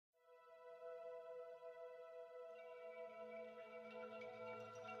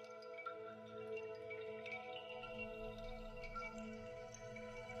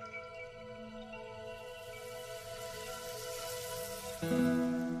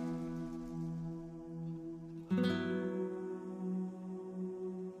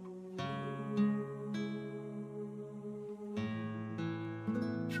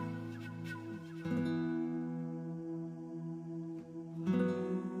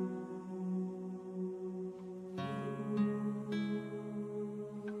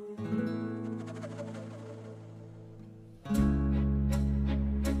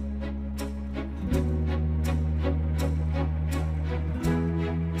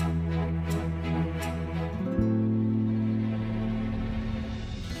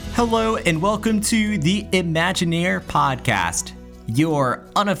Hello and welcome to the Imagineer Podcast, your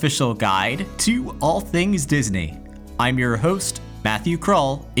unofficial guide to all things Disney. I'm your host, Matthew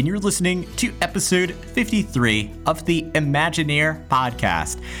Krull, and you're listening to episode 53 of the Imagineer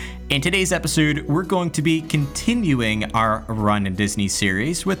Podcast. In today's episode, we're going to be continuing our Run in Disney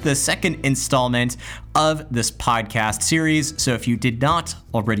series with the second installment of this podcast series. So if you did not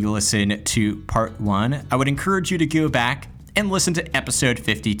already listen to part 1, I would encourage you to go back and listen to episode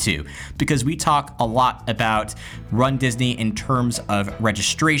 52, because we talk a lot about Run Disney in terms of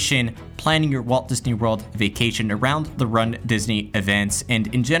registration, planning your Walt Disney World vacation around the Run Disney events,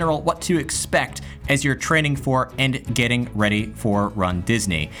 and in general, what to expect as you're training for and getting ready for Run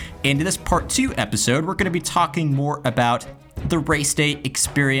Disney. In this part 2 episode, we're going to be talking more about the race day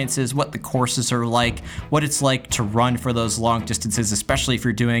experiences, what the courses are like, what it's like to run for those long distances, especially if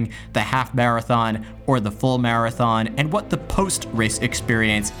you're doing the half marathon or the full marathon, and what the post-race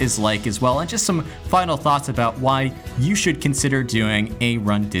experience is like as well, and just some final thoughts about why you should consider doing a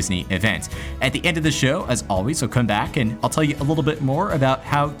Run Disney event. At the end of the show, as always, I'll come back and I'll tell you a little bit more about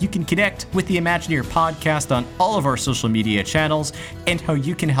how you can connect with the Imagineer Podcast on all of our social media channels, and how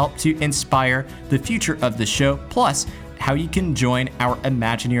you can help to inspire the future of the show, plus how you can join our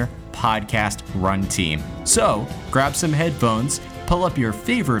Imagineer Podcast Run team. So grab some headphones, pull up your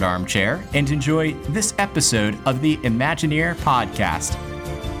favorite armchair, and enjoy this episode of the Imagineer Podcast.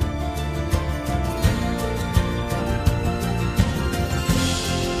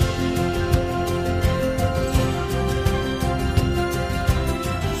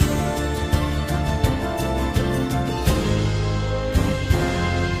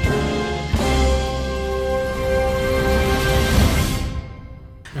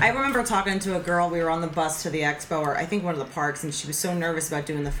 I remember talking to a girl, we were on the bus to the expo, or I think one of the parks, and she was so nervous about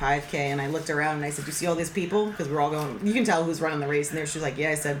doing the 5K, and I looked around and I said, "Do you see all these people?" Because we're all going, you can tell who's running the race, and there she was like, "Yeah."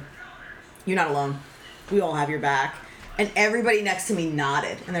 I said, "You're not alone. We all have your back." And everybody next to me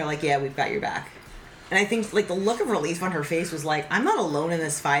nodded, and they're like, "Yeah, we've got your back." And I think like the look of relief on her face was like, "I'm not alone in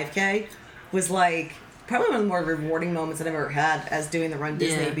this 5K," was like probably one of the more rewarding moments I've ever had as doing the Run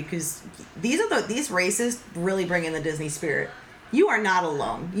Disney, because these races really bring in the Disney spirit. You are not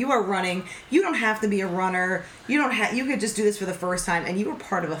alone. You are running. You don't have to be a runner. You could just do this for the first time, and you are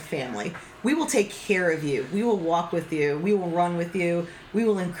part of a family. We will take care of you. We will walk with you. We will run with you. We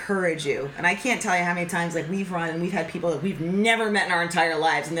will encourage you. And I can't tell you how many times like we've run and we've had people that we've never met in our entire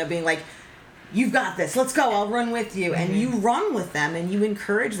lives, and they're being like, "You've got this. Let's go. I'll run with you." Mm-hmm. And you run with them, and you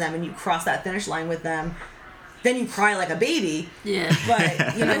encourage them, and you cross that finish line with them. Then you cry like a baby. Yeah.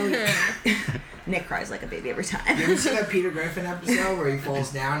 But, you know, Nick cries like a baby every time. You ever see that Peter Griffin episode where he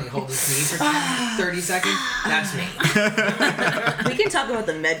falls down and he holds his knee for 30 seconds? That's me. We can talk about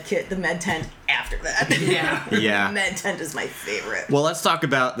the med tent after that. Yeah. The med tent is my favorite. Well, let's talk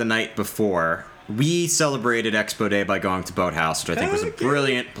about the night before. We celebrated Expo Day by going to Boathouse, which I think was a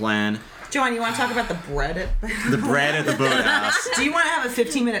brilliant plan. Joanne, you want to talk about the bread at the bread at the Boathouse? Do you want to have a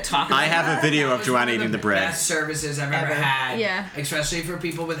 15-minute talk about I have a video of Joanne eating the bread. Best services I've ever had. Yeah. Especially for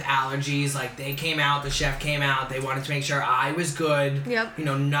people with allergies. Like, they came out, the chef came out, they wanted to make sure I was good. Yep. You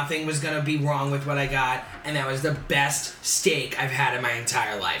know, nothing was going to be wrong with what I got. And that was the best steak I've had in my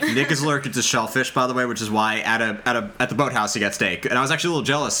entire life. Nick is allergic to shellfish, by the way, which is why at the Boathouse he got steak. And I was actually a little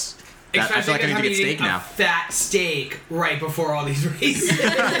jealous. I feel like I need to get steak now. A fat steak right before all these races.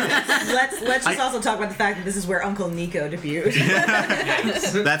 Let's just also talk about the fact that this is where Uncle Nico debuted.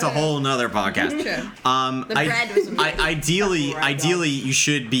 That's a whole nother podcast. True. The bread was amazing. Ideally, you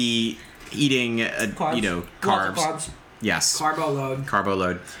should be eating carbs. Carbs. Yes. Carbo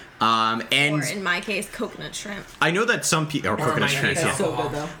load. And or in my case, coconut shrimp. I know that some people coconut shrimp. Yeah. So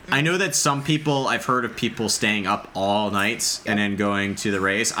good though. I know that some people, I've heard of people staying up all night and then going to the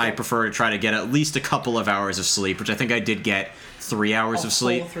race. Yep. I prefer to try to get at least a couple of hours of sleep, which I think I did get 3 hours of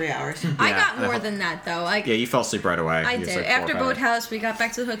sleep. 3 hours. Yeah, I got more than that though. Yeah, you fell asleep right away. I did. After Boathouse, we got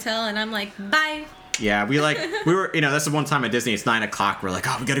back to the hotel, and I'm like, bye. Yeah, we were, that's the one time at Disney. It's 9 o'clock. We're like,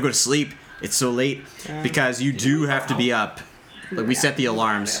 we gotta go to sleep. It's so late because you do have to be up. Like, we set the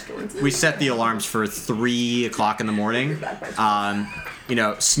alarms. We set the alarms for 3 o'clock in the morning.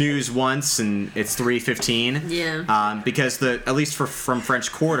 Snooze once and it's 3:15. Yeah. Because at least from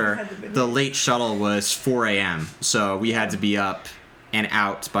French Quarter, the late shuttle was 4 a.m. So we had to be up and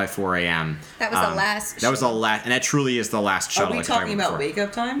out by 4 a.m. That was the last. That was the last, and that truly is the last shuttle. Are we talking about wake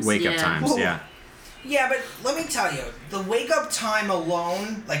up times? Wake up times, yeah. Yeah, but let me tell you, the wake-up time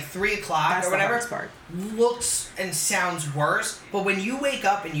alone, like 3 o'clock or whatever, looks and sounds worse. But when you wake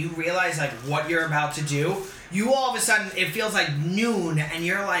up and you realize, like, what you're about to do, you all of a sudden, it feels like noon, and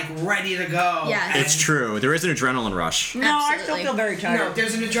you're, like, ready to go. Yeah, it's true. There is an adrenaline rush. No, absolutely. I still feel very tired. No,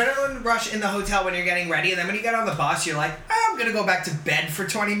 there's an adrenaline rush in the hotel when you're getting ready, and then when you get on the bus, you're like, I'm going to go back to bed for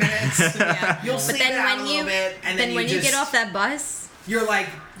 20 minutes. Yeah. You'll sleep it out a little bit, and then when you get off that bus, you're like,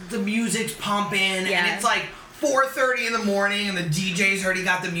 the music's pumping, and it's like 4:30 in the morning, and the DJ's already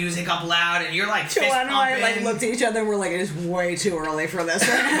got the music up loud, and you're like fist pumping. Joanna and I like looked at each other and we're like, it is way too early for this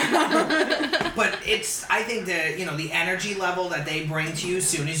right now. But I think the energy level that they bring to you as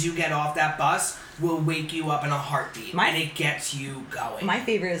soon as you get off that bus will wake you up in a heartbeat, and it gets you going. My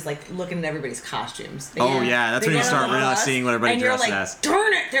favorite is like looking at everybody's costumes. That's when you start really seeing what everybody dresses as.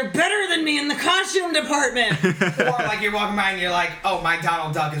 Darn it, they're better than me in the costume department. Or like you're walking by and you're like, oh, my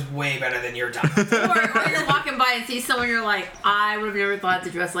Donald Duck is way better than your Donald Duck. or you're walking by and see someone, you're like, I would have never thought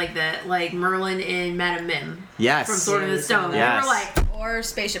to dress like that, like Merlin in Madame Mim. Yes. From Sword in the Stone. Yes. We're like, or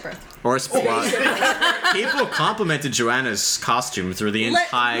Spaceship Earth. Or people complimented Joanna's costume through the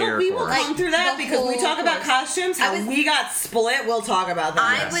entire we will come through that because we talk about costumes, we got split, we'll talk about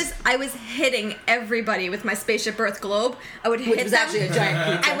that. I was hitting everybody with my Spaceship Earth globe. I would hit Which was actually a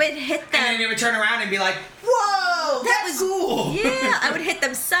giant pizza. I would hit them. And then you would turn around and be like, whoa, that's cool. Yeah, I would hit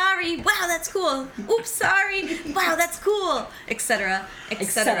them, sorry, wow, that's cool. Oops, sorry, wow, that's cool, etc.,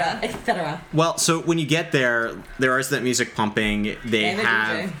 etc., etc. Well, so when you get there is that music pumping. They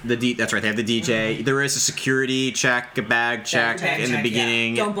have that's right. They have the DJ. There is a security check, a bag check in the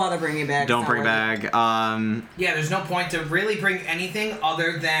beginning. Yeah. Don't bother bringing a bag. Don't bring a bag. Yeah, there's no point to really bring anything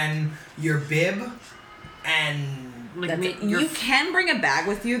other than your bib and. You can bring a bag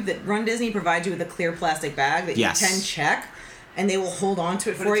with you. That Run Disney provides you with a clear plastic bag that you can check, and they will hold on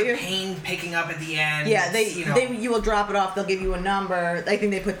to it for you. It's a pain picking up at the end. Yeah, you will drop it off. They'll give you a number. I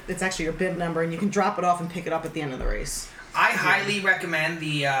think it's actually your bib number, and you can drop it off and pick it up at the end of the race. I highly recommend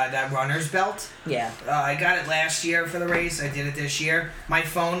that runner's belt. Yeah. I got it last year for the race. I did it this year. My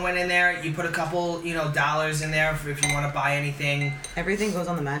phone went in there. You put a couple, dollars in there if you want to buy anything. Everything goes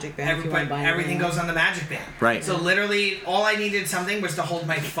on the Magic Band. Everything goes on the Magic Band. Right. So literally, all I needed something was to hold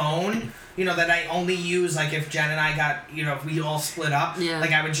my phone. That I only use, like, if Jen and I got, if we all split up,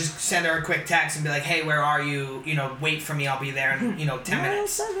 like, I would just send her a quick text and be like, hey, where are you? Wait for me, I'll be there in, 10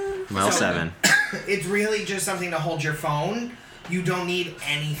 minutes. Well, 7. It's really just something to hold your phone. You don't need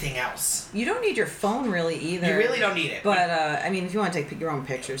anything else. You don't need your phone, really, either. You really don't need it. But, if you want to take your own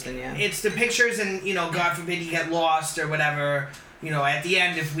pictures, then yeah. It's the pictures and, God forbid you get lost or whatever. At the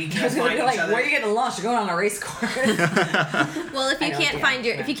end, if we can't find each other. Where are you getting lost? You're going on a race course. Well, if you can't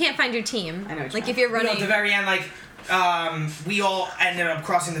find your team, I know like if you're running at the very end, like we all ended up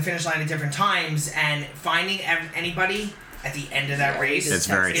crossing the finish line at different times, and finding anybody at the end of that race is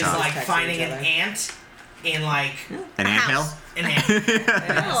very tough. Is like finding an ant in like an anthill. An anthill.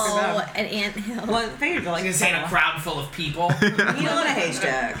 Well, figured like this ain't a crowd full of people. Needle in a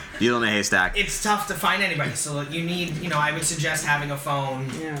haystack. Needle in a haystack. It's tough to find anybody, so you need, I would suggest having a phone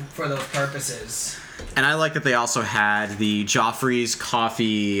for those purposes. And I like that they also had the Joffrey's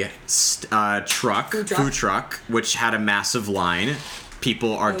Coffee food truck, which had a massive line.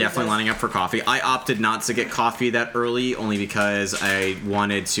 People are definitely lining up for coffee. I opted not to get coffee that early, only because I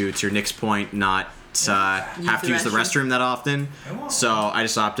wanted to Nick's point, not have to use the restroom that often. So I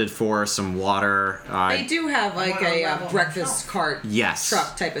just opted for some water. They do have like a breakfast cart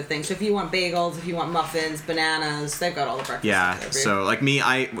truck type of thing. So if you want bagels, if you want muffins, bananas, they've got all the breakfast. Yeah, so like me,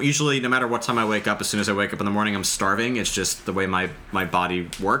 I usually, no matter what time I wake up, as soon as I wake up in the morning, I'm starving. It's just the way my body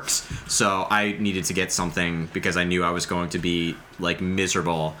works. So I needed to get something because I knew I was going to be like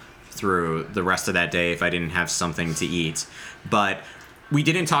miserable through the rest of that day if I didn't have something to eat. But we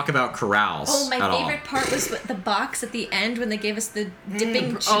didn't talk about corrals. Oh, my favorite part was the box at the end when they gave us the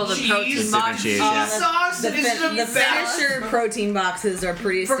dipping cheese. Oh, the protein box. The finisher protein boxes are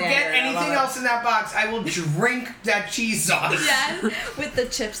pretty standard. Forget anything else in that box. I will drink that cheese sauce. Yeah, with the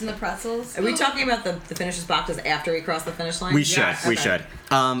chips and the pretzels. Are we talking about the finishers boxes after we cross the finish line? We should. We should.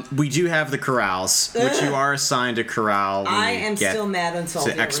 We do have the corrals, which you are assigned a corral. I am still mad and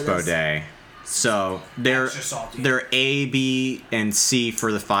salty to Expo Day. So they're A, B, and C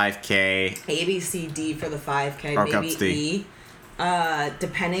for the 5K. A, B, C, D for the 5K. Maybe E.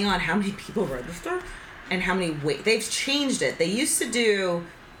 Depending on how many people register and how many they've changed it. They used to do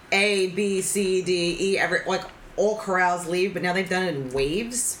A, B, C, D, E. All corrals leave, but now they've done it in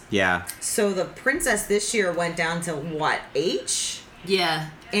waves. Yeah. So the Princess this year went down to what, H? Yeah.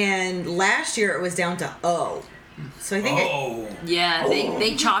 And last year it was down to O. So I think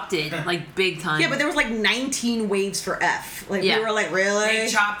they chopped it like big time. Yeah, but there was like 19 waves for F. Like we were like, really? They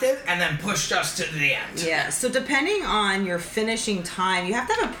chopped it and then pushed us to the end. Yeah. So depending on your finishing time, you have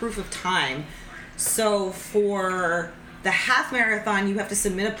to have a proof of time. So for the half marathon, you have to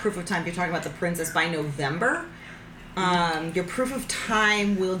submit a proof of time. If you're talking about the Princess by November. Your proof of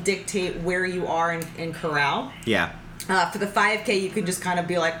time will dictate where you are in corral. Yeah. For the 5K, you can just kind of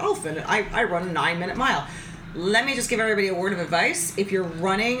be like, oh, I run a 9-minute mile. Let me just give everybody a word of advice. If you're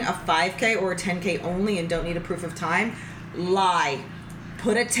running a 5K or a 10K only and don't need a proof of time, lie.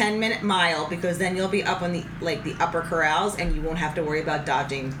 Put a 10-minute mile, because then you'll be up on the upper corrals and you won't have to worry about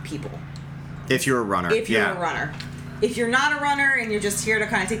dodging people. If you're a runner. If you're a runner. If you're not a runner and you're just here to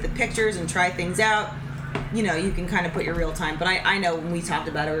kind of take the pictures and try things out, you can kind of put your real time. But I know when we talked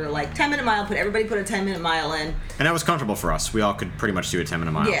about it, we were like, 10-minute mile, everybody put a 10-minute mile in. And that was comfortable for us. We all could pretty much do a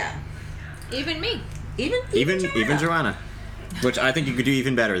 10-minute mile. Yeah. Even me. Even Joanna. Which I think you could do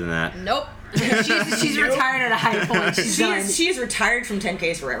even better than that. Nope. she's retired at a high point. She's retired from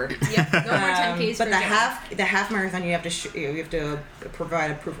 10Ks forever. Yep. No more 10Ks. But the half marathon, you have to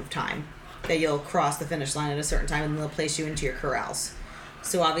provide a proof of time that you'll cross the finish line at a certain time, and they'll place you into your corrals.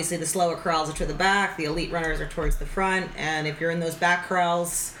 So obviously the slower corrals are to the back, the elite runners are towards the front, and if you're in those back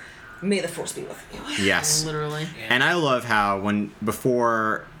corrals, may the force be with you. Yes. Literally. And I love how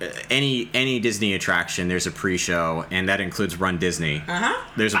before any Disney attraction, there's a pre-show, and that includes Run Disney.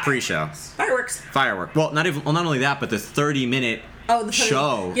 There's a pre-show. Fireworks. Well, not only that, but the 30-minute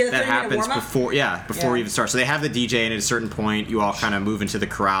show that happens before you even start. So they have the DJ, and at a certain point, you all kind of move into the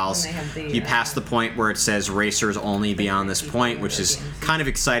corrals. You pass the point where it says racers only beyond this point, which is kind of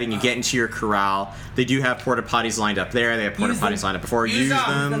exciting. You get into your corral. They do have porta potties lined up there. They have porta potties lined up before. Use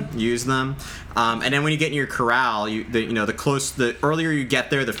them. And then when you get in your corral, the earlier you get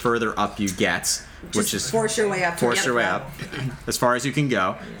there, the further up you get. Which is force your way up. Force your way up as far as you can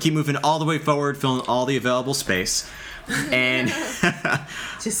go. Keep moving all the way forward, filling all the available space. And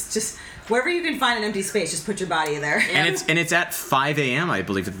just wherever you can find an empty space, just put your body there. And it's at 5 a.m. I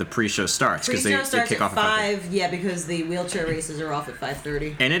believe that the pre-show starts, because they kick off at 5. Yeah, because the wheelchair races are off at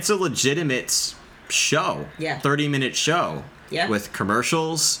 5:30. And it's a legitimate show. Yeah. 30-minute show. Yeah. With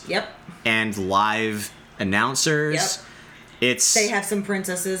commercials. Yep. And live announcers. Yep. They have some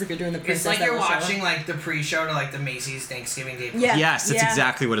princesses if you're doing the princess. It's like you're watching like the pre-show to like the Macy's Thanksgiving Day. Yeah. Yes, that's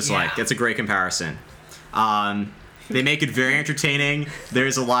exactly what it's like. That's a great comparison. They make it very entertaining.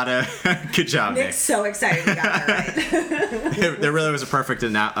 There's a lot of good job, Nick. Nick's so excited we got that right. There really was a perfect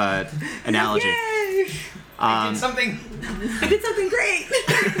analogy. Yay! I did something great.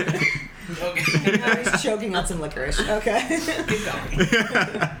 Okay. I was choking on some licorice. Okay. Keep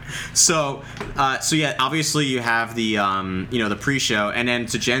going. So yeah, obviously you have the the pre-show, and then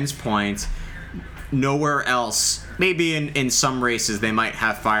to Jen's point, nowhere else. Maybe in some races they might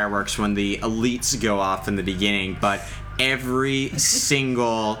have fireworks when the elites go off in the beginning, but every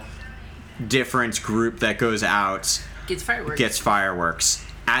single different group that goes out gets fireworks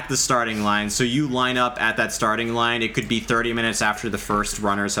at the starting line. So you line up at that starting line. It could be 30 minutes after the first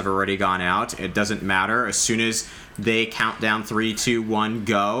runners have already gone out. It doesn't matter. As soon as they count down 3, 2, 1,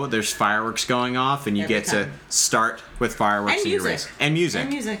 go, there's fireworks going off, and you get to start with fireworks in your race. And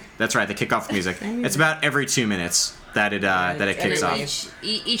music. That's right, they kick off music. It's about every 2 minutes that it kicks off.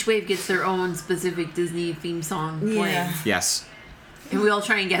 Each wave gets their own specific Disney theme song playing. Yes. And we all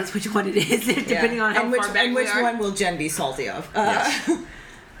try and guess which one it is, depending on how far back we are. And which one will Jen be salty of. Yes.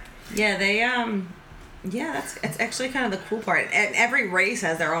 Yeah, they it's actually kind of the cool part. And every race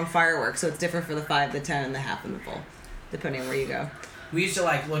has their own fireworks, so it's different for the 5, the 10, and the half and the full, depending on where you go. We used to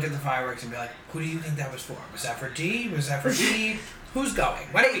look at the fireworks and be like, who do you think that was for? Was that for D? Was that for E? Who's going?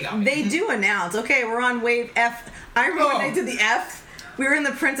 When are we going? They do announce, okay, we're on wave F. I remember when they did the F. We were in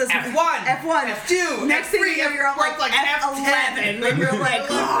the Princess F1, F2. Next F3, thing you know, you're on like F11, and you're like,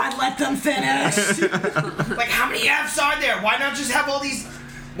 God, let them finish. Like, how many Fs are there? Why not just have all these?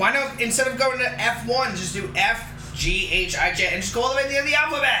 Why not, instead of going to F1, just do F, G, H, I, J, and just go all the way to the end of the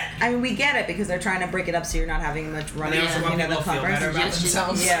alphabet? I mean, we get it, because they're trying to break it up so you're not having much running. They also want people to feel better about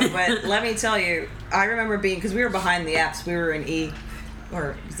themselves. Yeah, but let me tell you, I remember being, because we were behind the Fs, we were in E,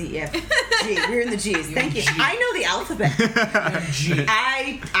 or Z, F, G. We were in the G's. Thank you. I know the alphabet. G.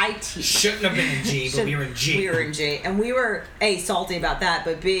 I T. Shouldn't have been in G, but we were in G. We were in G, and we were A, salty about that,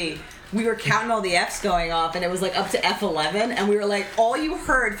 but B, we were counting all the F's going off, and it was like up to F11, and we were like, all you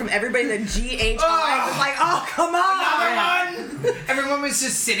heard from everybody that GHI was like, oh, come on! Another one! Everyone was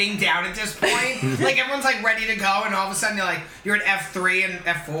just sitting down at this point. Like, everyone's like ready to go, and all of a sudden you're at F3 and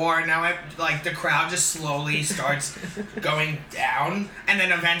F4, and now the crowd just slowly starts going down, and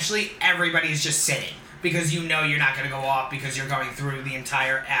then eventually everybody's just sitting. because you know you're not going to go off because you're going through the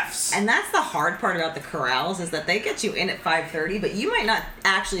entire Fs. And that's the hard part about the corrals is that they get you in at 5:30, but you might not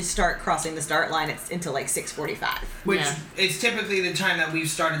actually start crossing the start line until like 6:45. Which is typically the time that we've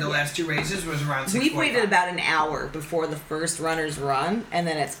started the last two races was around 6:45. We've waited about an hour before the first runners run, and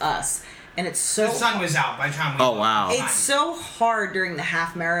then it's us. And it's so... The sun was out by the time we... Oh, wow. It's so hard during the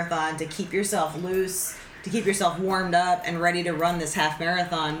half marathon to keep yourself loose, to keep yourself warmed up and ready to run this half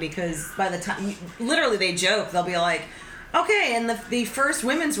marathon, because by the time... Literally, they joke. They'll be like, okay, and the first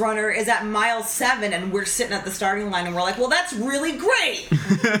women's runner is at mile 7, and we're sitting at the starting line, and we're like, well, that's really great.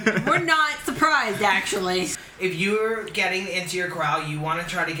 We're not surprised, actually. If you're getting into your corral, you want to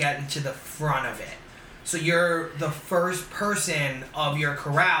try to get into the front of it. So you're the first person of your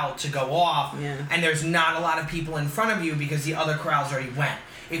corral to go off, and there's not a lot of people in front of you because the other corrals already went.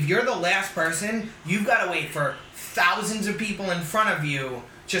 If you're the last person, you've got to wait for thousands of people in front of you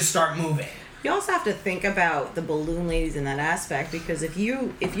to start moving. You also have to think about the balloon ladies in that aspect, because if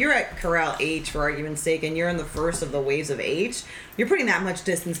you're at corral H, for argument's sake, and you're in the first of the waves of H, you're putting that much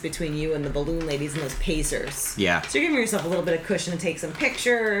distance between you and the balloon ladies and those pacers. Yeah. So you're giving yourself a little bit of cushion to take some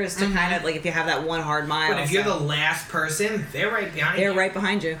pictures, to kind of, like, if you have that one hard mile. But if you're the last person, they're right behind you. They're right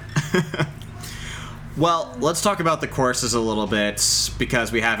behind you. Well, let's talk about the courses a little bit,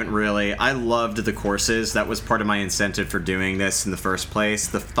 because we haven't really... I loved the courses. That was part of my incentive for doing this in the first place.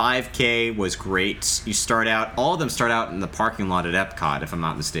 The 5K was great. You start out... All of them start out in the parking lot at Epcot, if I'm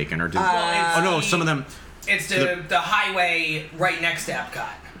not mistaken. Or some of them... It's the highway right next to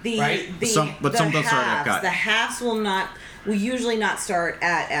Epcot, right? Some don't start at Epcot. The halves will usually not start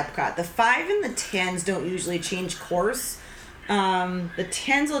at Epcot. The 5 and the 10s don't usually change course. The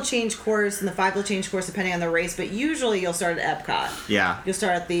 10s will change course and the 5 will change course depending on the race, but usually you'll start at Epcot. Yeah. You'll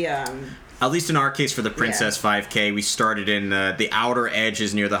start at the... At least in our case for the Princess 5K, we started in the outer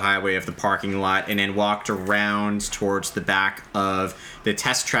edges near the highway of the parking lot and then walked around towards the back of the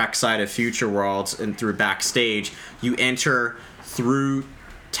test track side of Future Worlds and through backstage. You enter through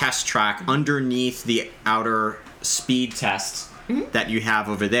test track underneath the outer speed test that you have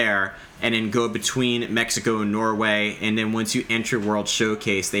over there, and then go between Mexico and Norway. And then once you enter World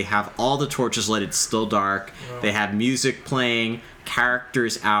Showcase, they have all the torches lit. It's still dark. Wow. They have music playing,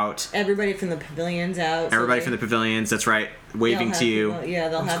 characters out. Everybody from the pavilions out. Everybody from the pavilions, that's right, waving to you.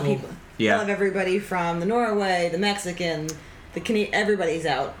 They'll have cool. people. Yeah. They'll have everybody from the Norway, the Mexican, the Canadian. Everybody's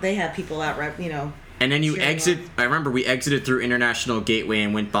out. They have people out, right? And then you exit. I remember we exited through International Gateway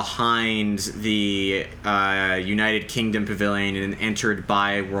and went behind the United Kingdom Pavilion and entered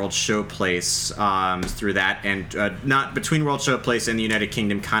by World Showplace through that, and not between World Showplace and the United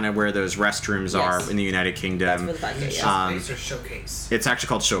Kingdom, kind of where those restrooms are in the United Kingdom. That's where the Showplace or Showcase? It's actually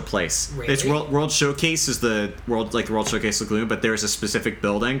called Showplace. Really? It's World Showcase is the World Showcase Lagoon, but there's a specific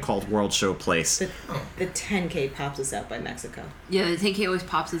building called World Showplace. The 10K pops us out by Mexico. Yeah, the 10K always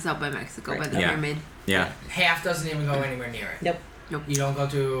pops us out by Mexico, by the pyramid. Yeah. Half doesn't even go anywhere near it. Nope. You don't go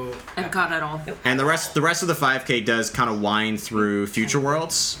to Epcot at all. Nope. And the rest of the 5K does kind of wind through Future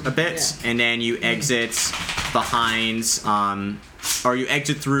Worlds a bit, and then you exit behind, or you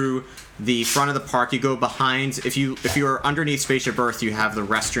exit through the front of the park. You go behind. If you are underneath Spaceship Earth, you have the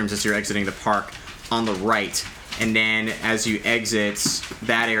restrooms as you're exiting the park on the right, and then as you exit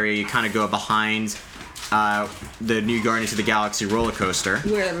that area, you kind of go behind the new Guardians of the Galaxy roller coaster,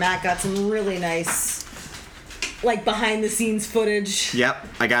 where Matt got some really nice, like, behind the scenes footage. Yep,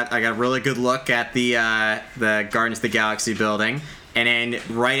 I got a really good look at the Guardians of the Galaxy building, and then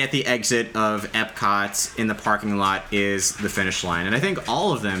right at the exit of Epcot in the parking lot is the finish line, and I think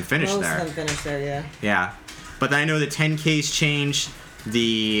all of them finished there. Most of them finished there, yeah. Yeah, but I know the 10Ks changed.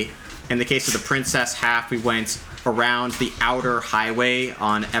 In the case of the Princess half, we went around the outer highway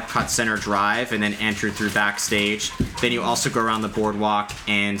on Epcot Center Drive and then entered through backstage. Then you also go around the boardwalk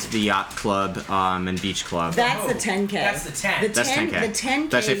and the Yacht Club and Beach Club. That's the 10K. That's the 10. That's 10K. The 10K.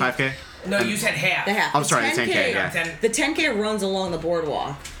 Did I say 5K? No, you said half. The half. I'm sorry, the 10K, yeah. The 10K runs along the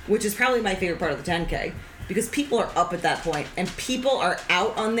boardwalk, which is probably my favorite part of the 10K. Because people are up at that point, and people are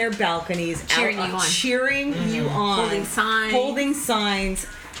out on their balconies, cheering you on, holding signs.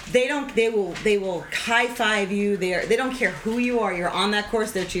 They will high five you. They don't care who you are. You're on that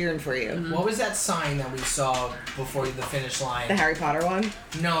course. They're cheering for you. Mm-hmm. What was that sign that we saw before the finish line? The Harry Potter one?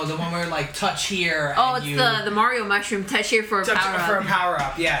 No, the one where like touch here. Oh, it's the Mario mushroom. Touch here for a power up. For a power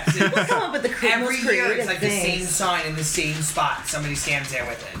up, yes. We'll come up with the every year it's like things. the same sign in the same spot. Somebody stands there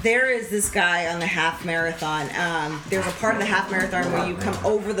with it. There is this guy on the half marathon. There's a part of the half marathon where you come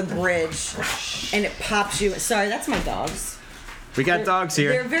over the bridge, and it pops you. Sorry, that's my dogs. We got dogs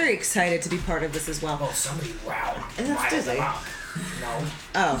here. They're very excited to be part of this as well. Oh, somebody wow. And that's them dizzy. up. No.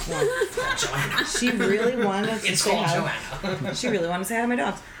 Oh, well. Joanna. She really wanted to It's say called hi. Joanna. She really wanted to say hi to my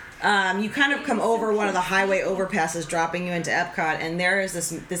dogs. You kind of come over one of the highway overpasses, dropping you into Epcot, and there is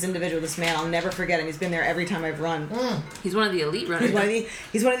this individual, this man. I'll never forget him. He's been there every time I've run. He's one of the elite runners.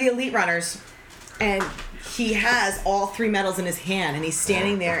 He's one of the elite runners, and he has all 3 medals in his hand, and he's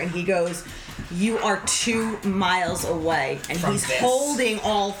standing there, and he goes, "You are 2 miles away," and he's holding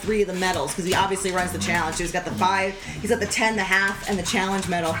all 3 of the medals because he obviously runs the challenge. So he's got the 5, he's got the 10, the half, and the challenge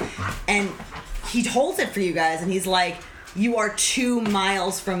medal, and he holds it for you guys, and he's like, "You are 2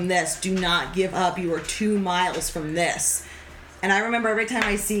 miles from this. Do not give up. You are 2 miles from this." And I remember every time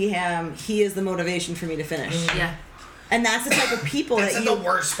I see him, he is the motivation for me to finish. Yeah. And that's the type of people that's that the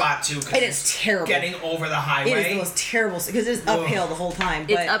worst spot too. It is terrible. Getting over the highway. It is the most terrible because it's uphill the whole time.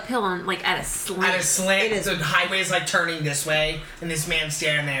 But It's uphill on at a slant. At a slant, It is. the highway is like turning this way, and this man's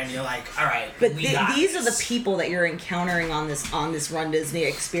standing there, and you're like, "All right." But we got these are the this. people that you're encountering on this Run Disney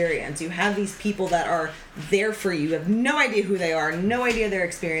experience. You have these people that are there for you. You have no idea who they are, no idea their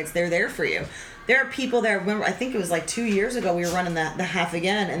experience. They're there for you. There are people that remember. I think it was like 2 years ago we were running the half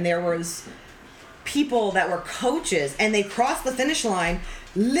again, and there was people that were coaches, and they crossed the finish line,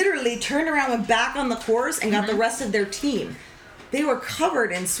 literally turned around, went back on the course, and got the rest of their team. They were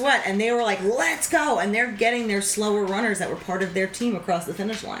covered in sweat, and they were like, "Let's go!" And they're getting their slower runners that were part of their team across the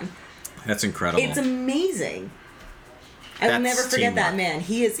finish line. That's incredible. It's amazing. I will That's never forget that teamwork. man.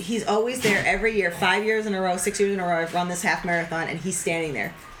 He's always there every year, 5 years in a row, 6 years in a row. I've run this half marathon, and he's standing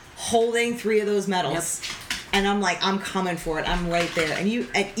there, holding 3 of those medals. Yep. And I'm like, I'm coming for it. I'm right there. And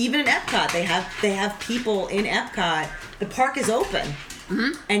even in Epcot, they have people in Epcot. The park is open,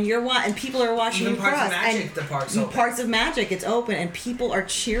 and and people are watching Even you parts of cross. Magic, and the park's open. Parts of Magic, it's open, and people are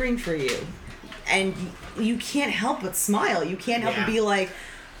cheering for you, and you can't help but smile. You can't help but be like,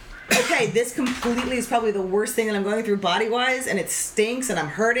 okay, this completely is probably the worst thing that I'm going through body-wise, and it stinks, and I'm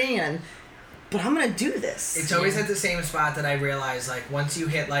hurting, but I'm gonna do this. It's always at the same spot that I realize, like, once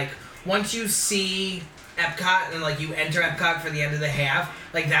you see Epcot and, like, you enter Epcot for the end of the half,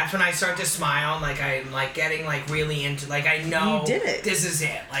 like, that's when I start to smile, and, like, I'm, like, getting, like, really into, like, I know You did it. This is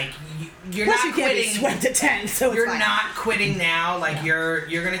it. Like, you're Plus, not you can't quitting. be swept to 10, so it's You're fine. not quitting now. Like, you're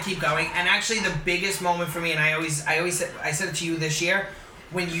gonna keep going. And actually, the biggest moment for me, and I said it to you this year,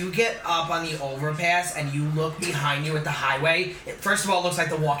 when you get up on the overpass and you look behind you at the highway, it first of all looks like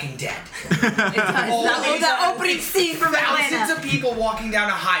The Walking Dead. The opening scene from Thousands Atlanta. of people walking down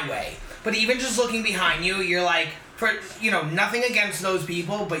a highway. But even just looking behind you, you're like, nothing against those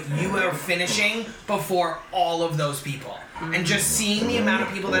people, but you are finishing before all of those people. And just seeing the amount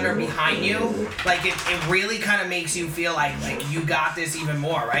of people that are behind you, like, it really kind of makes you feel like you got this even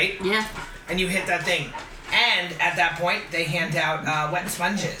more, right? Yeah. And you hit that thing. And at that point, they hand out wet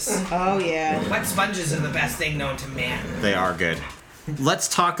sponges. Oh, yeah. Wet sponges are the best thing known to man. They are good. Let's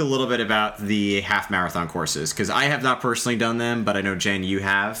talk a little bit about the half marathon courses, because I have not personally done them, but I know, Jen, you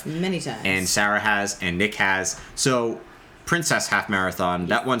have. Many times. And Sarah has, and Nick has. So, Princess Half Marathon,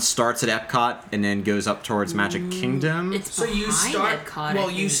 that one starts at Epcot and then goes up towards Magic Kingdom. It's So you behind start. Epcot, well,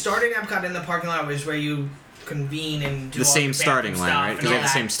 I you think. start in Epcot in the parking lot, which is where you convene and do The all same your starting bathroom line, stuff right? and Because they have all the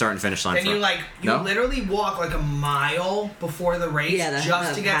that. same start and finish line. Then you No? literally walk like a mile before the race just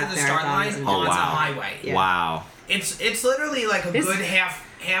the to get to half the start marathon line isn't on Oh, the wow. highway. Yeah. Wow. It's literally like a It's- good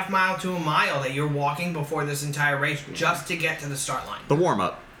half mile to a mile that you're walking before this entire race just to get to the start line. The warm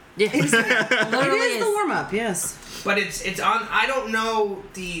up. Yeah. It is Literally the warm-up, yes. But it's on. I don't know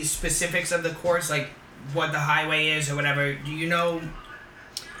the specifics of the course, like what the highway is or whatever. Do you know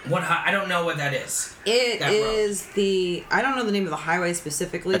what? I don't know what that is. It That road. is I don't know the name of the highway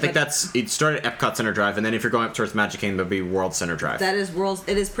specifically, I think but it started at Epcot Center Drive, and then if you're going up towards Magic Kingdom, it'll be World Center Drive. it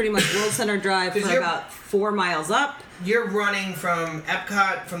is pretty much World Center Drive 'Cause for you're- about 4 miles up. You're running from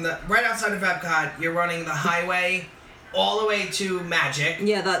Epcot, from the right outside of Epcot. You're running the highway all the way to Magic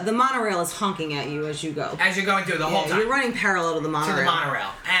Yeah, the monorail is honking at you as you go. as you're going through the whole Yeah, time you're running parallel to the to monorail. the monorail,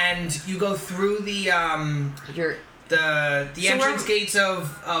 and you go through the You're the So entrance we're- gates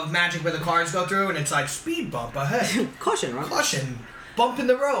of Magic where the cars go through, and it's like speed bump ahead, caution, right? caution, bump in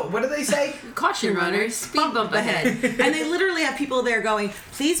the road. What do they say? Caution runners, speed bump ahead. And they literally have people there going,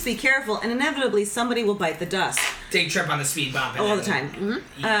 please be careful, and inevitably somebody will bite the dust They trip on the speed bump and all the then time.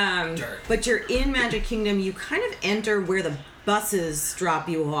 eat dirt. But you're in Magic Kingdom, you kind of enter where the buses drop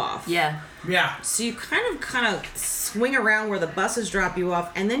you off. Yeah. Yeah. So you kind of swing around where the buses drop you off,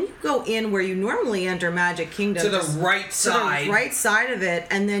 and then you go in where you normally enter Magic Kingdom. To the just right side. To the right side of it,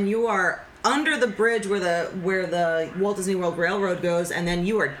 and then you are under the bridge where the Walt Disney World Railroad goes, and then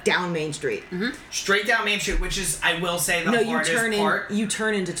you are down Main Street. Straight down Main Street, which is, I will say, the No, you hardest turn part. you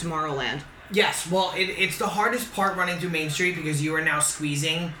turn into Tomorrowland. Yes, well, it's the hardest part running through Main Street because you are now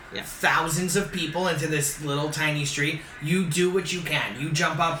squeezing thousands of people into this little tiny street. You do what you can. You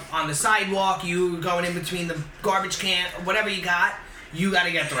jump up on the sidewalk, you going in between the garbage can, whatever you got, you got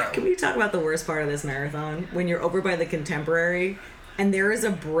to get through. Can we talk about the worst part of this marathon? When you're over by the Contemporary, and there is a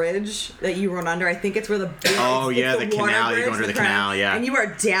bridge that you run under. I think it's where the... the canal. You go under the canal, yeah. And you are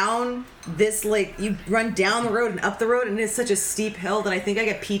down this, like, you run down the road and up the road, and it's such a steep hill that I think I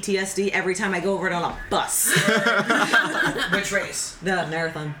get PTSD every time I go over it on a bus. Which race? The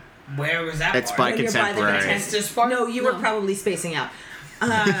marathon. Where was that It's part? by Contemporary. No, you were probably spacing out.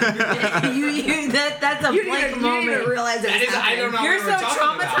 That's a blank moment. You didn't even realize that was I don't know You're what we're so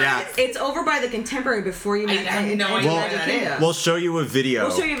talking about. Yeah. It's over by the Contemporary before you met. I have no idea where that is. We'll show you a video.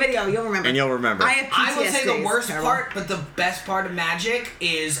 We'll show you a video. You'll remember. And you'll remember. I have PTSD. I will say the worst Terrible. part, but the best part of Magic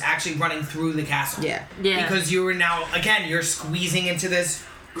is actually running through the castle. Yeah. Because you are now, again, you're squeezing into this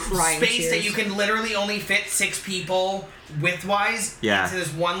Crying space that tears. you can literally only fit 6 people widthwise into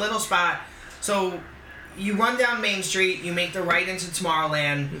this one little spot. So you run down Main Street, you make the right into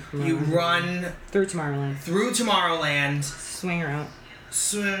Tomorrowland, you run Through Tomorrowland. Swing around.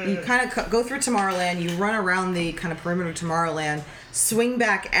 You kind of go through Tomorrowland, you run around the kind of perimeter of Tomorrowland, swing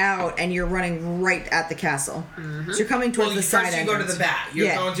back out, and you're running right at the castle. So you're coming towards the side entrance. First you go to the back.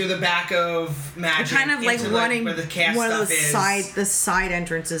 You're going through the back of Magic. You're kind of like running where the cast one of the stuff side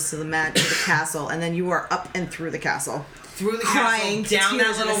entrances to the castle, and then you are up and through the castle. Through the Crying, castle, down that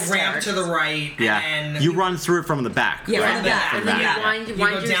tears in little the ramp stars. to the right. Yeah. And You run through it from the back. Yeah, right? from the back. And then you wind go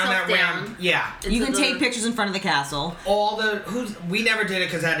down yourself that down. ramp. Yeah. You can take pictures in front of the castle. We never did it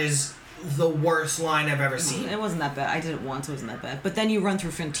because that is the worst line I've ever seen. It wasn't that bad. I did it once. It wasn't that bad. But then you run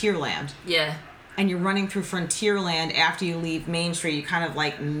through Frontierland. Yeah. And you're running through Frontierland after you leave Main Street. You kind of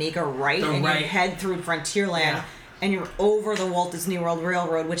like make a right and you head through Frontierland. Yeah. And you're over the Walt Disney World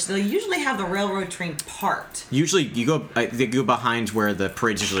Railroad, which they usually have the railroad train parked. Usually, they go behind where the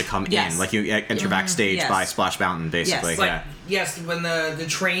parades usually come in. Like you enter backstage by Splash Mountain, basically. Yes, when the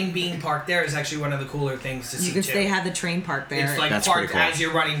train being parked there is actually one of the cooler things to see too. They have the train parked there. It's like That's parked pretty cool. as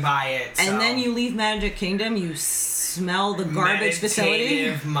you're running by it. And then you leave Magic Kingdom, you smell the garbage facility,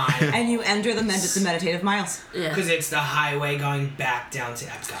 and you enter the Meditative Miles. Because it's the highway going back down to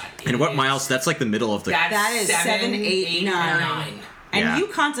Epcot. And what miles? That's like the middle of the... That is 7, 8, 9. And you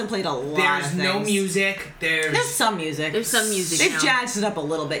contemplate a lot There's of things. no music. There's some music. There's some music. They've jazzed it up a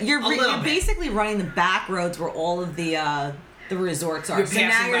little bit. You're basically running the back roads where all of the resorts are. You're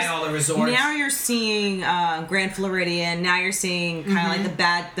passing by all the resorts. Now you're seeing Grand Floridian. Now you're seeing kind of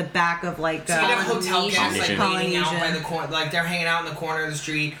like the back of like so you have hotel guests like waiting out Polynesian. by the corner, like they're hanging out in the corner of the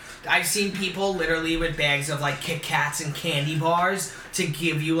street. I've seen people literally with bags of like Kit Kats and candy bars to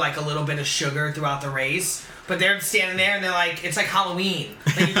give you like a little bit of sugar throughout the race. But they're standing there and they're like, it's like Halloween.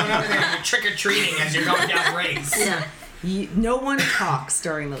 Like you're going over there and you're trick or treating as you're going down the race. Yeah. No one talks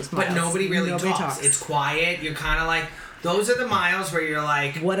during those miles. But nobody really talks. It's quiet. You're kind of like, those are the miles where you're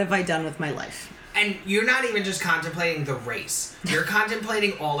like, what have I done with my life? And you're not even just contemplating the race. You're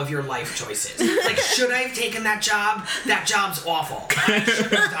contemplating all of your life choices. Like, should I have taken that job? That job's awful. I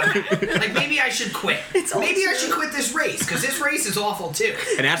shouldn't have done that. Like, maybe I should quit. Maybe I should quit this race, because this race is awful, too.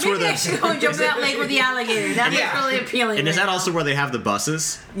 And that's maybe I should go and jump in that lake with the alligator. That looks really appealing. And is that also where they have the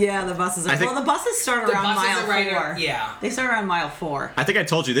buses? Yeah, the buses are... Well, the buses start around mile 4. Yeah. They start around mile 4. I think I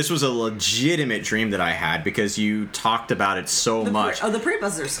told you, this was a legitimate dream that I had, because you talked about it so much. The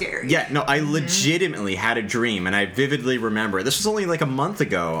pre-buses are scary. Yeah, no, I legitimately had a dream, and I vividly remember. This was only like a month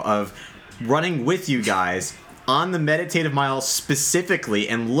ago of running with you guys on the Meditative Mile specifically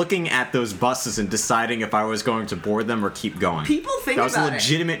and looking at those buses and deciding if I was going to board them or keep going. People think about it. That was a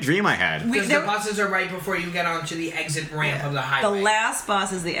legitimate dream I had. Because the buses are right before you get onto the exit ramp of the highway. The last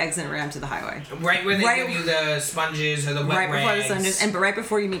bus is the exit ramp to the highway. Right where they give you the sponges or the wet rags. Before the sponges, and right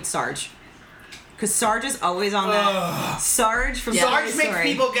before you meet Sarge. Because Sarge is always on that. Sarge makes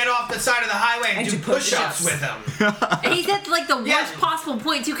people get off the side of the highway and do push-ups with him. And he's at like the worst possible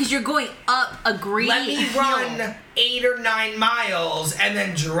point too, because you're going up a green Let me run 8 or 9 miles and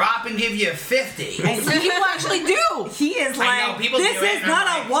then drop and give you 50. And people actually do. He is like, I know, people this do it, is not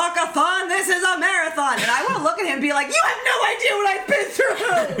a walk-a-thon, this is a marathon. And I want to look at him and be like, you have no idea what I've been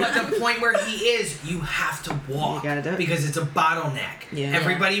through. But the point where he is, you have to walk. You gotta do it. Because it's a bottleneck. Yeah.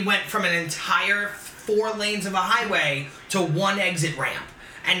 Everybody went from an entire 4 lanes of a highway to 1 exit ramp.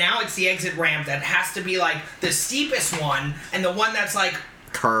 And now it's the exit ramp that has to be like the steepest one and the one that's like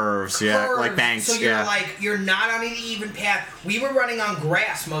curves, like banks. So you're like, you're not on an even path. We were running on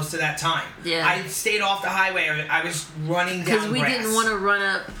grass most of that time. Yeah. I stayed off the highway. I was running down because we grass. didn't want to run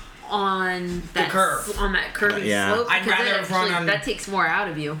up on that curve. On that curvy slope. I'd rather run on that takes more out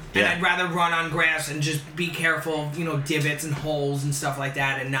of you. And I'd rather run on grass and just be careful, divots and holes and stuff like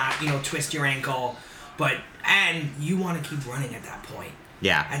that, and not, twist your ankle. And you want to keep running at that point.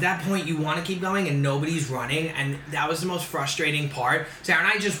 Yeah. At that point, you want to keep going, and nobody's running, and that was the most frustrating part. Sarah and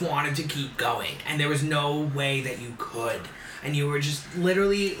I just wanted to keep going, and there was no way that you could. And you were just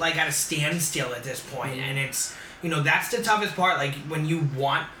literally, like, at a standstill at this point, and it's, that's the toughest part, like, when you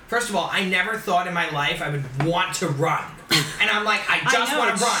want... First of all, I never thought in my life I would want to run. And I'm like, I just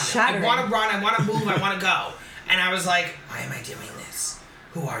want to run. Shattering. I want to run, I want to move, I want to go. And I was like, why am I doing this?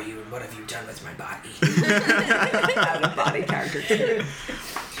 Who are you, and what have you done with my body? Out of body character too.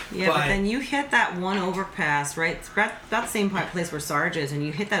 Yeah, but then you hit that one overpass, right? It's about the same place where Sarge is, and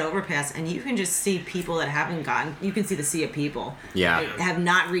you hit that overpass, and you can just see people that haven't gotten... You can see the sea of people. Yeah. That have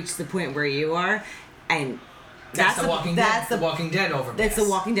not reached the point where you are, and... That's the Walking Dead overpass. That's the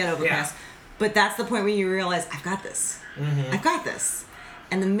Walking Dead overpass. Yeah. But that's the point where you realize, I've got this. Mm-hmm. I've got this.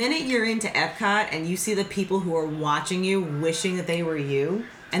 And the minute you're into Epcot and you see the people who are watching you, wishing that they were you,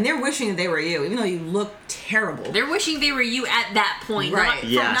 and they're wishing that they were you, even though you look terrible. They're wishing they were you at that point. Right.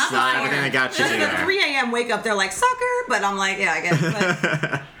 Yes, not everything that got you there. there. The 3 a.m. wake up, they're like, sucker! But I'm like, yeah, I get it.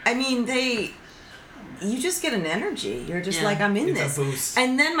 But, I mean, you just get an energy. You're just like, I'm in this. A boost.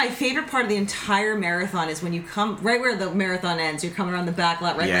 And then my favorite part of the entire marathon is when you come, right where the marathon ends, you're coming around the back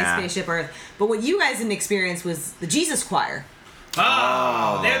lot, right by Spaceship Earth. But what you guys didn't experience was the Jesus Choir.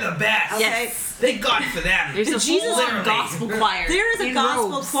 Oh, they're the best. Okay. Yes. Thank God for them. There's a Jesus gospel choir. There is a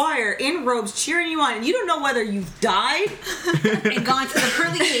gospel choir in robes cheering you on, and you don't know whether you've died and gone to the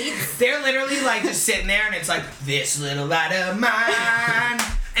pearly gates. They're literally like just sitting there, and it's like, this little light of mine.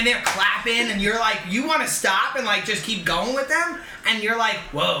 And they're clapping, and you're like, you want to stop and like just keep going with them? And you're like,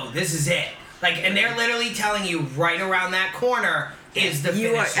 whoa, this is it. Like, and they're literally telling you right around that corner is the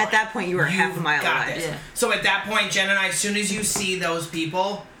finish line. At that point, you were half a mile away. Yeah. So at that point, Jen and I, as soon as you see those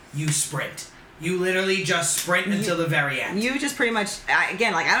people, you sprint. You literally just sprint until the very end. You just pretty much,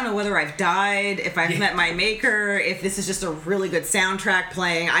 again, like, I don't know whether I've died, if I've met my maker, if this is just a really good soundtrack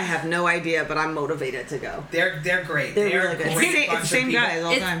playing. I have no idea, but I'm motivated to go. They're great. They're really good. It's the same guys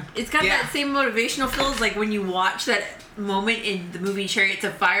all the time. It's got that same motivational feels like when you watch that moment in the movie Chariots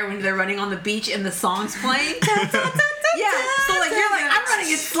of Fire when they're running on the beach and the song's playing. Yeah, so like you're like, I'm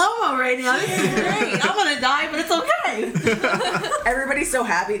running in slow-mo right now. This is great. I'm gonna die, but it's okay. Everybody's so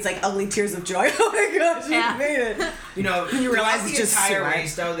happy. It's like ugly tears of joy. Oh my gosh, you made it. You realize it's the just entire sweat.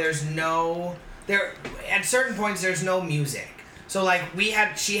 race though. At certain points there's no music. So like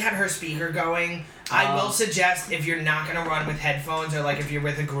she had her speaker going. I will suggest if you're not gonna run with headphones or like if you're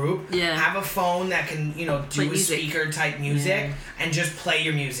with a group, have a phone that can do speaker type music and just play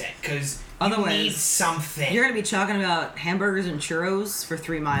your music because. Otherwise, you need something. You're going to be talking about hamburgers and churros for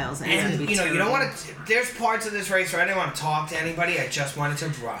 3 miles. And you don't want to... There's parts of this race where I didn't want to talk to anybody. I just wanted to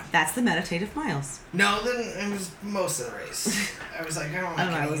run. That's the meditative miles. No, then it was most of the race. I was like, I don't know.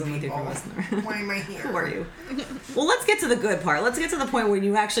 I wasn't with you for most of the race. Why am I here? Who are you? Well, let's get to the good part. Let's get to the point where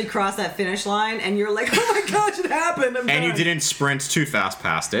you actually cross that finish line and you're like, oh my gosh, it happened. I'm done. You didn't sprint too fast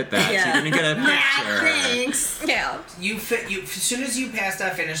past it. That you didn't get a picture. Thanks. Yeah. As soon as you pass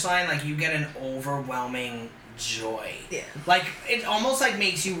that finish line, like you get an overwhelming joy. Yeah. Like it almost like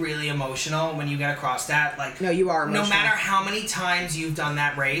makes you really emotional when you get across that. Like no, you are emotional. No matter how many times you've done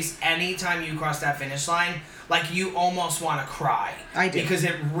that race, anytime you cross that finish line, like you almost want to cry. I do because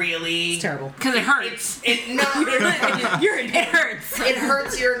it really it's terrible because it hurts. It hurts. It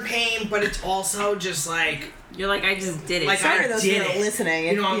hurts. You're in pain, but it's also just like. You're like, I just did it. Like, sorry those did who are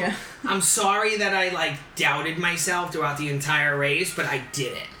listening. I'm sorry that I like doubted myself throughout the entire race, but I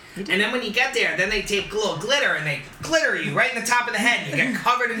did it. And then when you get there, then they take a little glitter and they glitter you right in the top of the head. You get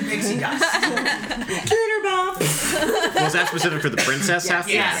covered in pixie dust. Glitter bomb. Was that specific for the princess half?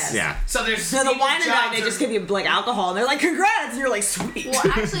 Yes. Yeah. So there's the wine and dine, they just give you like alcohol and they're like, congrats, and you're like, sweet. Well,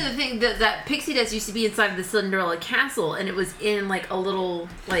 actually, the thing that pixie dust used to be inside the Cinderella castle, and it was in like a little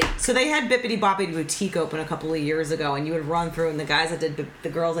like. So they had Bippity Boppity Boutique open a couple of years ago, and you would run through, and the guys that did the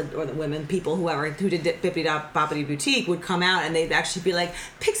girls or the women, people, whoever who did Bippity Boppity Boutique would come out, and they'd actually be like,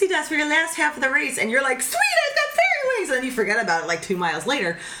 pixie dust for your last half of the race, and you're like, sweet, I've got fairy wings, and then you forget about it like 2 miles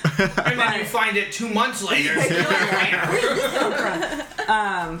later. And then you find it 2 months later.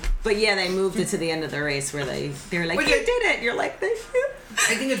 But yeah, they moved it to the end of the race where they're like, you did it. You're like, thank you.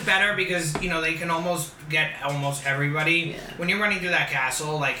 I think it's better because they can almost get almost everybody. Yeah. When you're running through that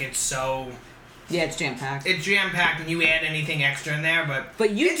castle, like it's so. Yeah, it's jam packed. It's jam packed, and you add anything extra in there,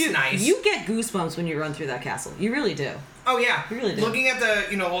 but you it's do. Nice. You get goosebumps when you run through that castle. You really do. Oh yeah, you really do. Looking at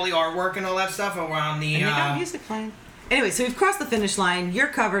the all the artwork and all that stuff around the. And they got music playing. Anyway, so we've crossed the finish line. You're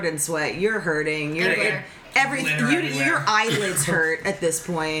covered in sweat. You're hurting. You're everything. Your eyelids hurt at this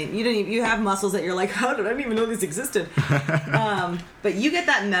point. You have muscles that you're like, how did I didn't even know this existed? But you get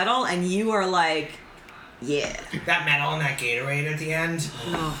that medal, and you are like, yeah. That medal and that Gatorade at the end.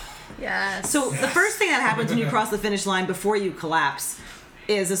 Yes. So the first thing that happens when you cross the finish line before you collapse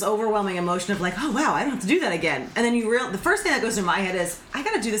is this overwhelming emotion of like, oh wow, I don't have to do that again. And then the first thing that goes through my head is, I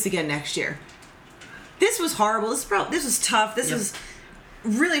got to do this again next year. This was horrible. This was tough. This was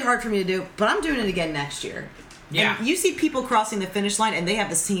really hard for me to do, but I'm doing it again next year. Yeah. And you see people crossing the finish line and they have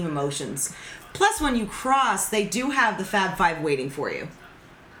the same emotions. Plus, when you cross, they do have the Fab Five waiting for you.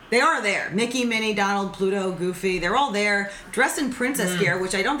 They are there. Mickey, Minnie, Donald, Pluto, Goofy. They're all there, dressed in princess gear,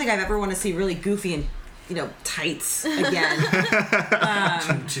 which I don't think I've ever want to see really Goofy in, tights again.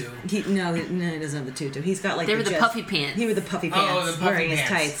 Tutu. He doesn't have the tutu. He's got like they were the puffy pants. He were the puffy pants. Oh, the puffy wearing pants. his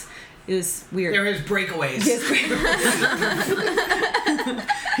tights. It was weird. They're his breakaways.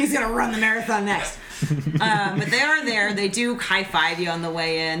 He's gonna run the marathon next. But they are there. They do high five you on the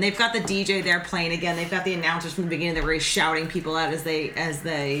way in. They've got the DJ there playing again. They've got the announcers from the beginning that were shouting people out as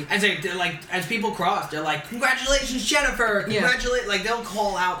people cross. They're like, "Congratulations, Jennifer! Congratulate!" Like they'll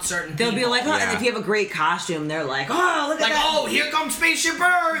call out certain. They'll people. be like, "Oh," and if you have a great costume, they're like, "Oh, look at like, that!" "Oh, here comes Spaceship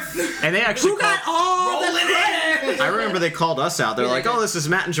Earth!" And they actually who got all the credit? I remember they called us out. They're like, "Oh, this is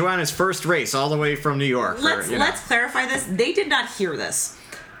Matt and Joanna's first race, all the way from New York." Let's clarify this. They did not hear this.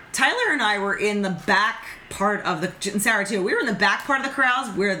 Tyler and I were in the back part of and Sarah too. We were in the back part of the corrals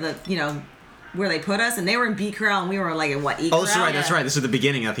where where they put us, and they were in B corral, and we were like in what, E corral? Oh, that's right. That's right. This is the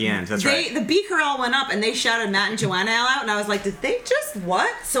beginning at the end. That's right. The B corral went up, and they shouted Matt and Joanna out, and I was like, did they just what?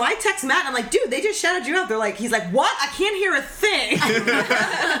 So I text Matt, and I'm like, dude, they just shouted you out. He's like, what? I can't hear a thing.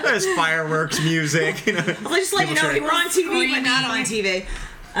 There's fireworks, music. I'll just let you know, you were on TV, but not on TV.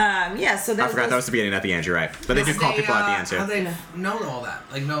 So I forgot that was the beginning, at the end. You're right, but they do call people at the end too. How they know all that?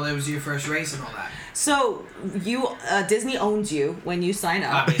 Like, no, that was your first race and all that. So Disney owns you when you sign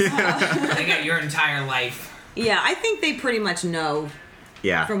up. Obviously, they got your entire life. Yeah, I think they pretty much know.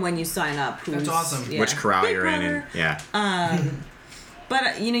 Yeah. From when you sign up, that's awesome. Yeah. Which corral Big you're brother. in, and yeah.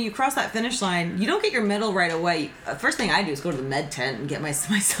 But you cross that finish line. You don't get your medal right away. First thing I do is go to the med tent and get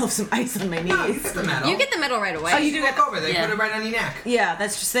myself some ice on my knees. No, you get the medal. You get the medal right away. Oh, you do walk over. They put it right on your neck. Yeah,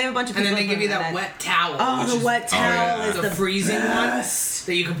 that's just, they have a bunch of and people. then they give you that wet towel. Oh, the wet towel is the freezing best.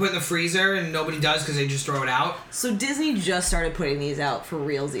 one that you can put in the freezer, and nobody does because they just throw it out. So Disney just started putting these out for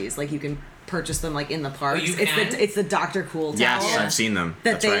realsies. Like, you can purchase them like in the parks. Oh, it's the Dr. Cool towel. Yes, I've seen them.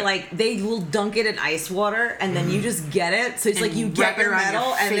 That That's right. they will dunk it in ice water, and then you just get it. So it's And like you wrap get it your around your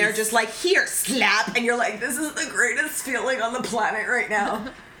medal, and they're face. just like, here, slap, and you're like, this is the greatest feeling on the planet right now.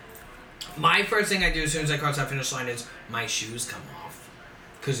 My first thing I do as soon as I cross that finish line is my shoes come off.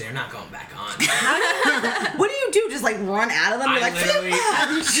 Because they're not going back on. What do you do? Just like run out of them? You're like,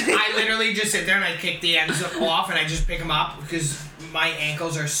 I literally just sit there and I kick the ends off and I just pick them up because my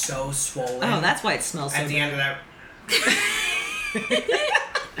ankles are so swollen. oh, that's why it smells so at the good. end of that.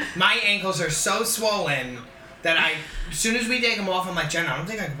 My ankles are so swollen that as soon as we take them off, I'm like, Jen, I don't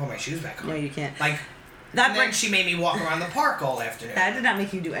think I can put my shoes back on. No, you can't. Like, That and then brings- she made me walk around the park all afternoon. That did not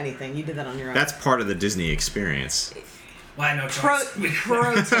make you do anything. You did that on your own. That's part of the Disney experience. Well, I had no choice.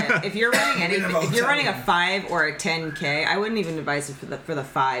 Pro tip: if you're running We have a if you're running a hotel. 5 or a 10K, I wouldn't even advise it for the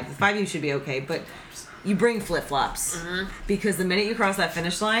 5. The 5 you should be okay, but you bring flip flops because the minute you cross that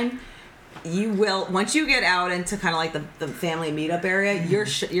finish line, you will, once you get out into kind of like the family meetup area,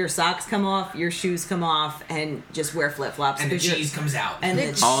 your socks come off, your shoes come off, and just wear flip flops. And the cheese comes out. And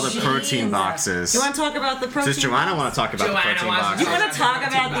All the protein boxes. You want to talk about the protein? Does Joanna want to talk about Joanna the protein wants to boxes? You want to talk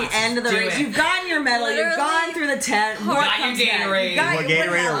about the end of the Do race? it. You've gotten your medal. You've Literally. gone through the tent. What got your comes next? Gatorade. You got Well, your-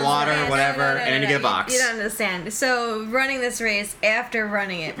 Gatorade or water, whatever, and then you get a box. You don't understand. So running this race, after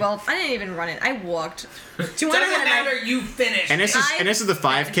running it, well, I didn't even run it. I walked. Joanna Doesn't had a matter, you finished. And this is the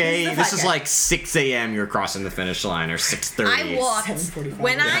 5K. This is the This is 5K. like 6 a.m. You're crossing the finish line, or 6:30. I walked 7:45.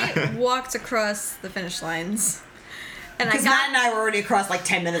 when I walked across the finish lines, and I Because Matt got and I were already across like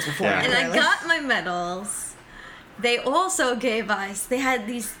 10 minutes before. Yeah. and I Really. got my medals. They also gave us. They had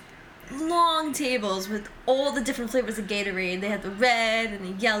these long tables with all the different flavors of Gatorade. They had the red and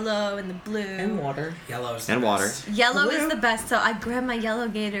the yellow and the blue. And water. Yellow's And the water. best. Yellow Blue? is the best, so I grabbed my yellow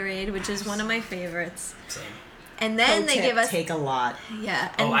Gatorade, which is one of my favorites. Same. And then Pro they tip, give us take a lot. yeah.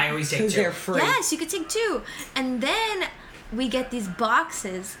 Oh, and- I always take Because two. they're free. Yes, you could take 2. And then we get these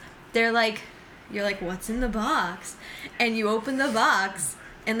boxes. They're like, you're like, what's in the box? And you open the box,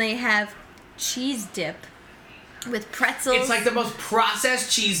 and they have cheese dip with pretzels. It's like the most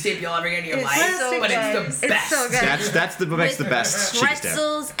processed cheese dip you'll ever get in your It's life, so but good. it's the It's best. so good. That's the makes the With best cheese dip.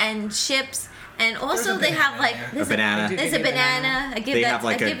 pretzels and chips And also they have like a banana. There's a banana. I give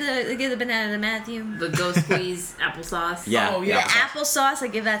the banana to Matthew. The Go Squeeze applesauce. Yeah. Oh, yeah. The applesauce, I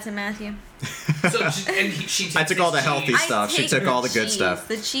give that to Matthew. I took all the healthy stuff. She took all the good stuff.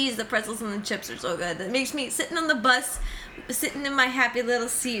 The cheese, the pretzels, and the chips are so good. It makes me sitting on the bus, sitting in my happy little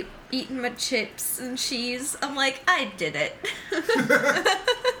seat, eating my chips and cheese. I'm like, I did it.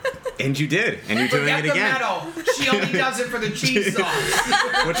 And you did. And you're doing it again. Medal. She only does it for the cheese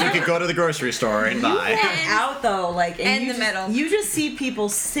sauce. Which we could go to the grocery store and buy. Out though, like, and the medal. You just see people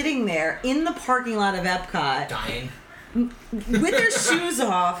sitting there in the parking lot of Epcot, dying, with their shoes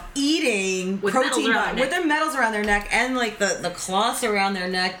off, eating with protein bars, with their medals around their neck and like the cloths around their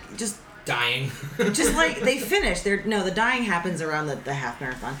neck, just dying. Just like they finish. The dying happens around the half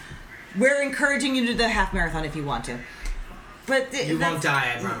marathon. We're encouraging you to do the half marathon if you want to. But you won't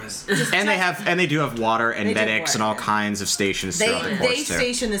die, I promise. And they do have water and medics and all kinds of stations throughout the course. They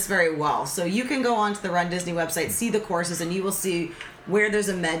station this very well, so you can go onto the Run Disney website, see the courses, and you will see where there's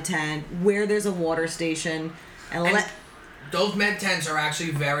a med tent, where there's a water station, and those med tents are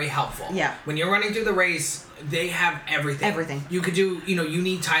actually very helpful. Yeah. When you're running through the race, they have everything. Everything. You could do, you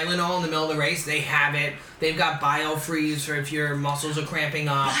need Tylenol in the middle of the race. They have it. They've got BioFreeze for if your muscles are cramping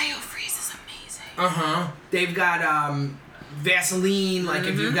up. BioFreeze is amazing. They've got Vaseline, like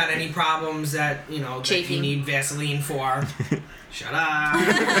if you've got any problems that, that you need Vaseline for. Shut up.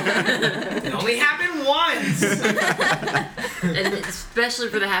 It only happened once. And especially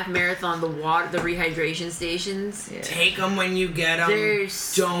for the half marathon, the rehydration stations. Yeah. Take them when you get them.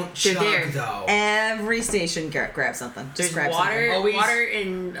 Don't chug though. Every station grab something. There's water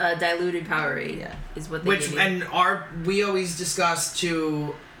and diluted Powerade is what they give you. And we always discuss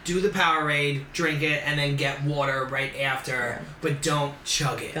to do the Powerade, drink it, and then get water right after. But don't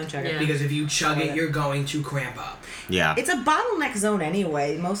chug it. Don't chug it. Because if you chug it, you're going to cramp up. Yeah. It's a bottleneck zone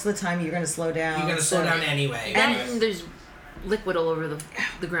anyway. Most of the time, you're going to slow down. You're going to slow down anyway. And there's liquid all over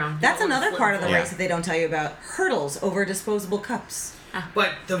the ground. That's another part of the race that they don't tell you about. Hurdles over disposable cups.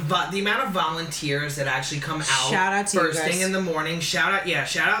 But the amount of volunteers that actually come out shout out to first thing in the morning. Shout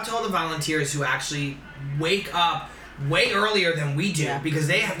out to all the volunteers who actually wake up way earlier than we do because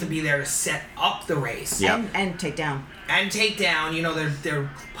they have to be there to set up the race. And take down. They're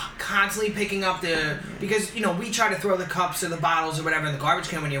constantly picking up because we try to throw the cups or the bottles or whatever in the garbage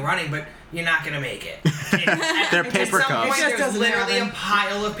can when you're running, but you're not gonna make it. They're paper cups. At some point, there's literally a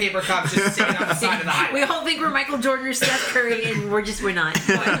pile of paper cups just sitting on the side of the highway. We all think we're Michael Jordan or Steph Curry, and we're not.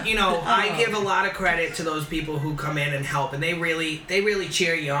 But I give a lot of credit to those people who come in and help, and they really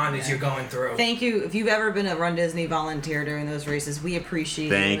cheer you on as you're going through. Thank you. If you've ever been a Run Disney volunteer during those races, we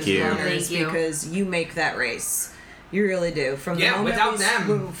appreciate you as runners because you make that race. You really do. From the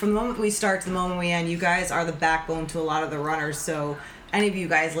moment we start to the moment we end, you guys are the backbone to a lot of the runners. So any of you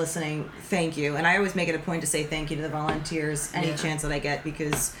guys listening, thank you. And I always make it a point to say thank you to the volunteers any chance that I get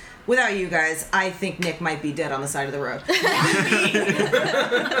because without you guys, I think Nick might be dead on the side of the road.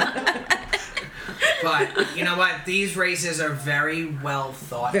 But you know what? These races are very well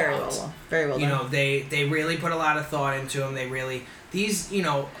thought out. Very well done. They really put a lot of thought into them.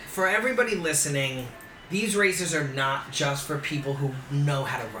 For everybody listening, these races are not just for people who know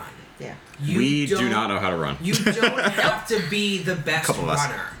how to run. Yeah. We do not know how to run. You don't have to be the best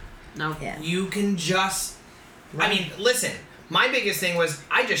runner. No. Yeah. You can just... run. I mean, listen. My biggest thing was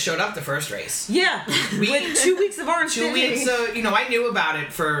I just showed up the first race. Yeah. With 2 weeks of Orange City. 2 weeks. So, I knew about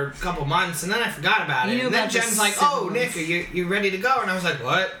it for a couple months, and then I forgot about it. And then Jen's like, "Oh, Nick, are you ready to go?" And I was like,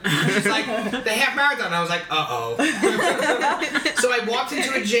 "What?" She's like, "The half marathon." And I was like, "Uh-oh." So I walked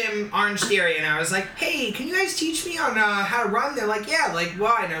into a gym, Orange Theory, and I was like, "Hey, can you guys teach me on how to run?" They're like, "Yeah, like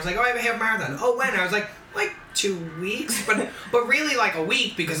why?" And I was like, "Oh, I have a half marathon." "Oh, when?" I was like 2 weeks, but really like a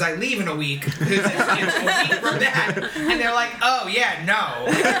week because I leave in a week. It's a week from that, and they're like, "Oh yeah, no."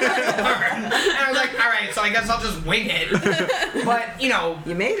 And I was like, "All right, so I guess I'll just wing it." But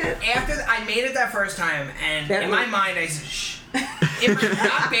you made it. After I made it that first time, and in my mind I said, "Shh." It was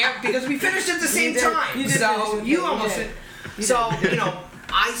not bad because we finished at the same time. You did so finish. you almost.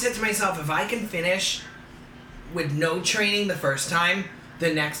 I said to myself, if I can finish with no training the first time.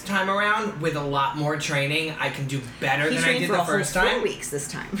 The next time around, with a lot more training, I can do better than I did the first time. 4 weeks this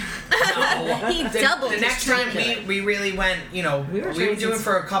time. No. He doubled. The next time we really went, we were doing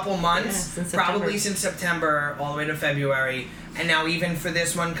for a couple months, probably since September all the way to February, and now even for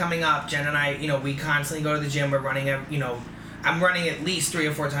this one coming up, Jen and I, we constantly go to the gym. We're running I'm running at least 3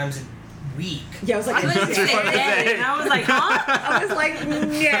 or 4 times a week. Yeah, I was like, and I was like, huh? I was like, no.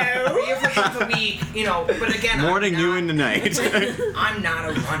 3 or 4 times a week, but again, morning, noon, and night. I'm not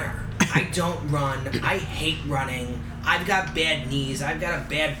a runner. I don't run. I hate running. I've got bad knees. I've got a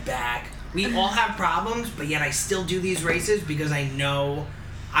bad back. We all have problems, but yet I still do these races because I know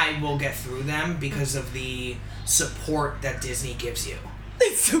I will get through them because of the support that Disney gives you.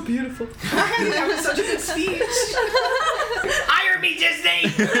 It's so beautiful. That was such a good speech. Hire me, Disney!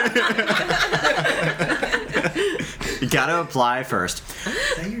 You gotta apply first.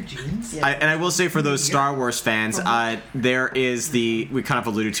 Is that your jeans? And I will say for those Star Wars fans, there is we kind of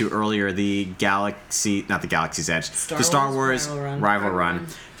alluded to earlier, the not the Galaxy's Edge, the Star Wars Rival Run.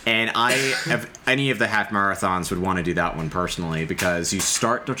 And any of the half marathons would want to do that one personally because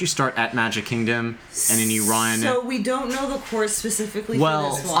don't you start at Magic Kingdom and then you run. So we don't know the course specifically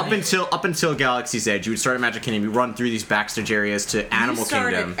for this one. up until Galaxy's Edge, you would start at Magic Kingdom, you run through these backstage areas to Animal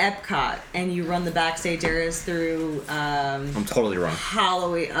Kingdom. You start at Epcot and you run the backstage areas through I'm totally wrong.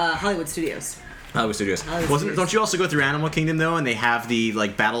 Hollywood Studios. Hollywood Studios. Don't you also go through Animal Kingdom though, and they have the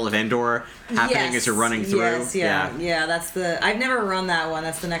Battle of Endor happening as you're running through? Yes, yeah. That's I've never run that one.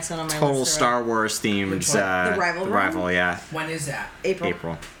 That's the next one on my list. Total Star Wars themed. The Rival Run? Rival, yeah. When is that?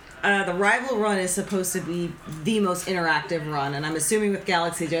 April. The Rival Run is supposed to be the most interactive run, and I'm assuming with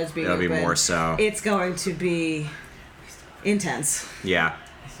Galaxy's Edge being It'll open, be more so. It's going to be intense. Yeah.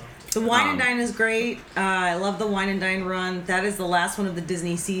 The Wine and Dine is great. I love the Wine and Dine run. That is the last one of the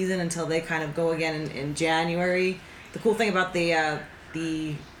Disney season until they kind of go again in January. The cool thing about the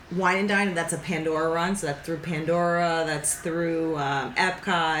Wine and Dine, that's a Pandora run. So that's through Pandora. That's through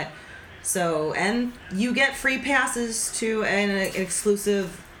Epcot. So, and you get free passes to an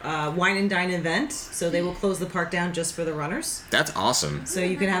exclusive Wine and Dine event. So they will close the park down just for the runners. That's awesome. So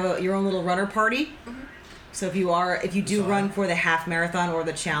you can have your own little runner party. So if you do run for the half marathon or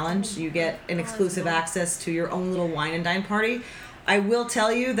the challenge, you get an exclusive access to your own little Wine and Dine party. I will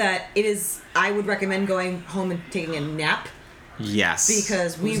tell you that I would recommend going home and taking a nap. Yes.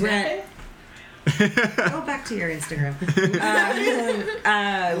 Because we ran. Go back to your Instagram.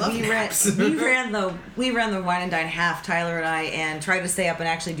 We ran the Wine and Dine half, Tyler and I, and tried to stay up and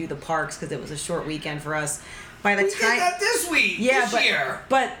actually do the parks because it was a short weekend for us. We did that this week. Yeah, this year.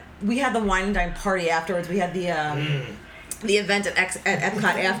 But we had the Wine and Dine party afterwards. We had the event at Epcot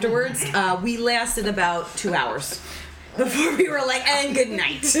afterwards. We lasted about 2 hours before we were like, and good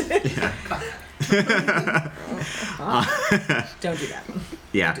night. Don't do that.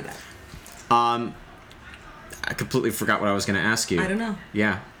 Yeah. Don't do that. I completely forgot what I was going to ask you. I don't know.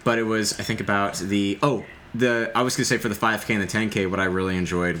 Yeah, but it was, I think about I was going to say for the 5K and the 10K, what I really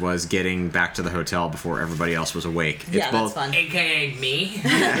enjoyed was getting back to the hotel before everybody else was awake. Yeah, that's fun. AKA me.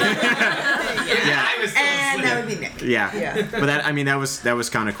 I was still asleep. That would be Nick. Yeah. But that was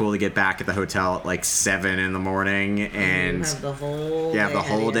kind of cool to get back at the hotel at like 7 in the morning and you have the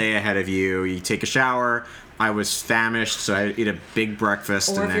whole day ahead of you. You take a shower. I was famished, so I eat a big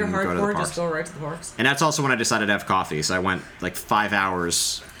breakfast and then go to the parks. Just go right to the parks. And that's also when I decided to have coffee. So I went like 5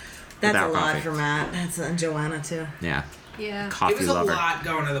 hours. That's without a lot coffee. for Matt. And Joanna too. Yeah. Coffee lover. It was a lot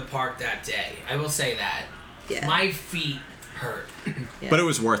going to the park that day. I will say that. Yeah. My feet hurt. Yeah. But it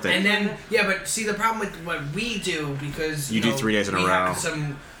was worth it. And then, but see, the problem with what we do, because you do 3 days in a row. We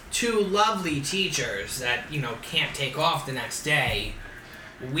have two lovely teachers that can't take off the next day.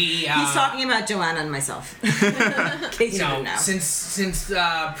 He's talking about Joanna and myself. In case you don't know. Since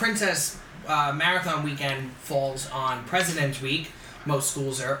Princess Marathon weekend falls on President's Week, most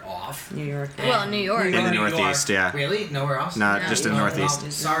schools are off. New York. In the Northeast, yeah. Really? Nowhere else? No, just in the Northeast.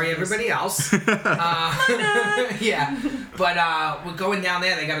 Well, sorry, everybody else. Yeah. But we're going down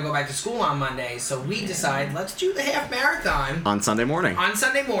there. They got to go back to school on Monday. So we decide, let's do the half marathon. On Sunday morning.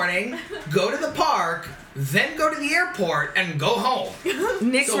 Go to the park, then go to the airport, and go home.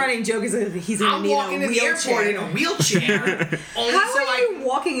 Nick's running joke is he's going to need a wheelchair. I'm walking to the airport in a wheelchair. How are you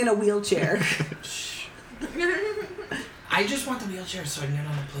walking in a wheelchair? I just want the wheelchair so I can get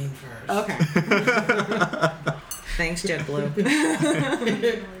on the plane first. Okay. Thanks,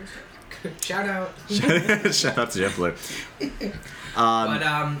 JetBlue. Shout out. Shout out to JetBlue.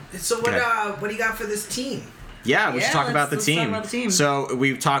 So what do you got for this team? Yeah, we should talk about the team. So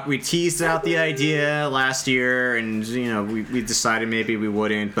we teased out the idea last year, and we decided maybe we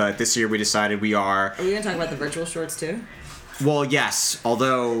wouldn't, but this year we decided we are. Are we gonna talk about the virtual shorts too? Well, yes.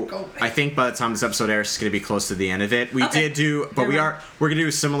 Although I think by the time this episode airs, it's going to be close to the end of it. We're going to do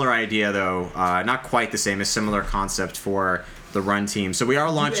a similar idea though, not quite the same, a similar concept for the run team. So we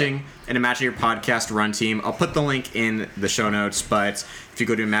are launching an Imagineer Podcast run team. I'll put the link in the show notes, but if you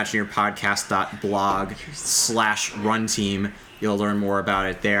go to imagineerpodcast.blog/run team, you'll learn more about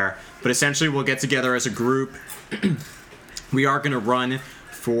it there. But essentially, we'll get together as a group. We are going to run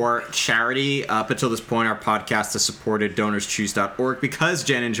For charity, up until this point, our podcast has supported DonorsChoose.org because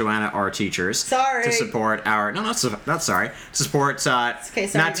Jen and Joanna are teachers. Sorry. To support our not sorry. To support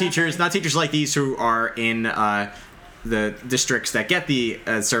not teachers like these who are in the districts that get the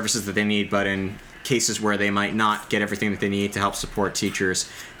services that they need, but in cases where they might not get everything that they need to help support teachers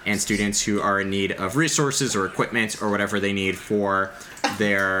and students who are in need of resources or equipment or whatever they need for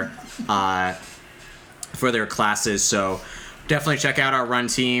their classes. So definitely check out our run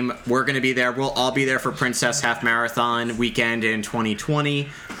team. We're going to be there. We'll all be there for Princess Half Marathon weekend in 2020.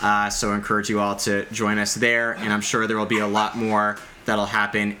 So I encourage you all to join us there. And I'm sure there will be a lot more that'll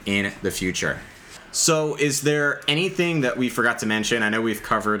happen in the future. So is there anything that we forgot to mention? I know we've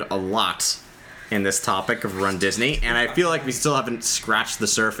covered a lot in this topic of Run Disney, and I feel like we still haven't scratched the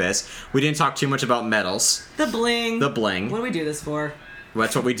surface. We didn't talk too much about medals. The bling. What do we do this for?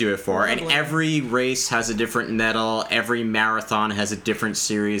 That's what we do it for. And every race has a different medal. Every marathon has a different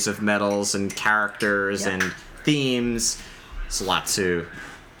series of medals and characters and themes. It's a lot to...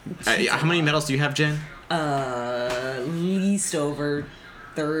 how many medals do you have, Jen? Least over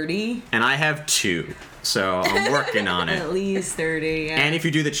 30. And I have 2. So I'm working on it. At least 30, yeah. And if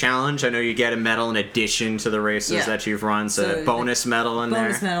you do the challenge, I know you get a medal in addition to the races that you've run. So bonus medal in there.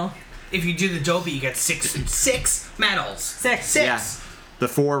 Bonus medal. If you do the dopey, you get six medals. Six. Yeah. The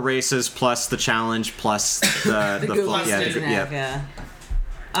 4 races plus the challenge plus the if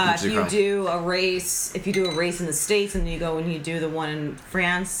you do a race in the States and you go and you do the one in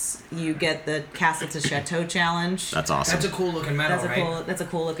France, you get the Castle to Chateau challenge. That's awesome. That's a cool looking medal, That's a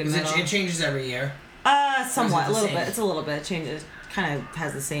cool looking medal. It changes every year. Somewhat, a little bit. It's a little bit. It changes. Kind of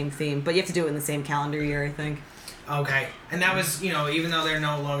has the same theme, but you have to do it in the same calendar year, I think. Okay, and that was, even though they're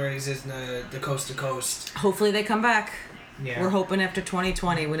no longer existing, the coast to coast. Hopefully they come back. Yeah. We're hoping after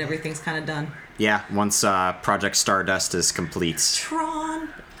 2020 when everything's kind of done. Yeah, once Project Stardust is complete. Tron.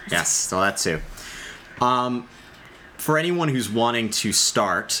 Yes, so that too. For anyone who's wanting to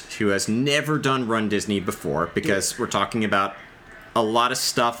start, who has never done Run Disney before, because we're talking about a lot of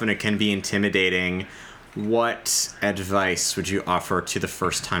stuff and it can be intimidating, what advice would you offer to the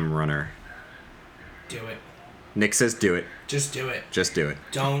first-time runner? Do it. Nick says do it. Just do it. Just do it.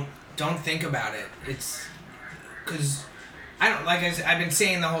 Don't think about it. It's... Because... I don't, like I've been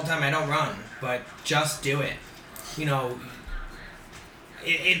saying the whole time, I don't run, but just do it.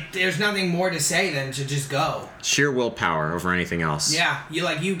 There's nothing more to say than to just go. Sheer willpower over anything else. Yeah,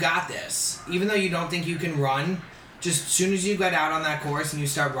 you got this. Even though you don't think you can run, just as soon as you get out on that course and you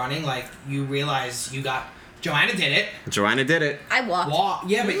start running, you realize you got... Joanna did it. I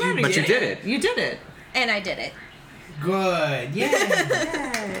walked. Yeah, but you did it. You did it. And I did it. Good. Yeah.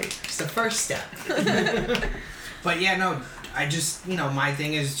 It's the first step. But yeah, no... I just, my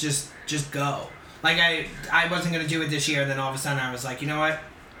thing is just go. I wasn't going to do it this year, and then all of a sudden I was like, you know what?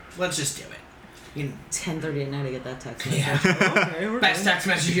 Let's just do it. 10:30 at night to get that text message. Yeah. Okay, best text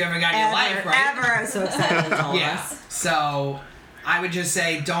message you ever got in your life, right? Ever. I was so excited to tell us. So I would just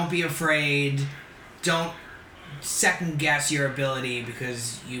say don't be afraid. Don't second guess your ability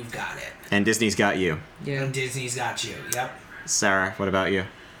because you've got it. And Disney's got you. Yeah. And Disney's got you. Yep. Sarah, what about you?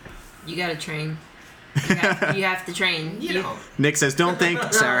 You gotta train. You have to train. Nick says don't think.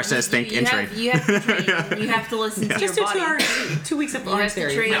 Sarah says think and train. You have to train. You have to listen to your body. 2 weeks of You have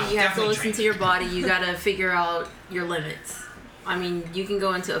to train. No, you have to listen train. to your body. You gotta figure out your limits. I mean, you can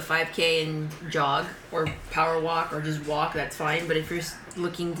go into a 5K and jog or power walk or just walk. That's fine. But if you're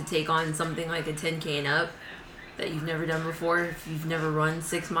looking to take on something like a 10K and up that you've never done before, if you've never run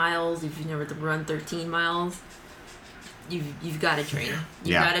 6 miles, if you've never run 13 miles, you've got to train.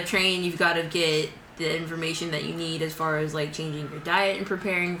 You've got to train. You've got to get the information that you need as far as changing your diet and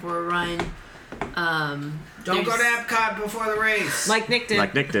preparing for a run. Don't go to Epcot before the race. Like Nick did.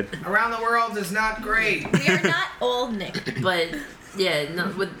 Around the world is not great. We are not old Nick. But yeah,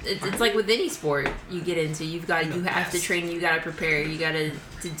 no, it's like with any sport you get into, you have to train, you got to prepare, you got to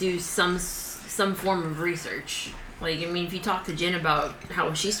do some form of research. If you talk to Jen about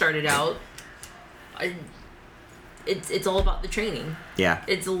how she started out, it's all about the training. Yeah.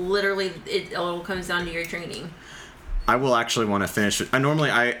 It's literally, it all comes down to your training. I will actually want to finish.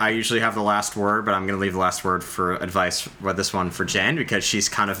 I usually have the last word, but I'm going to leave the last word for advice with this one for Jen because she's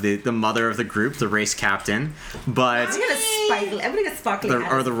kind of the mother of the group, the race captain. But everybody gets sparkly.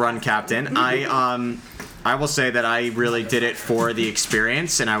 Or the run captain. I will say that I really did it for the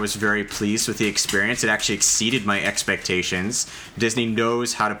experience, and I was very pleased with the experience. It actually exceeded my expectations. Disney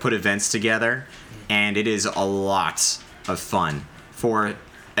knows how to put events together, and it is a lot of fun. For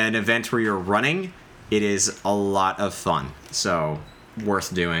an event where you're running, it is a lot of fun. So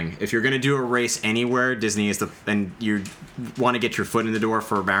worth doing. If you're going to do a race anywhere, Disney is and you want to get your foot in the door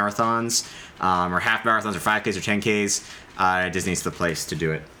for marathons, or half marathons, or 5Ks, or 10Ks, Disney's the place to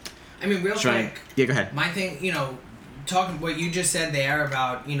do it. I mean, real quick. Yeah, go ahead. My thing, talking what you just said there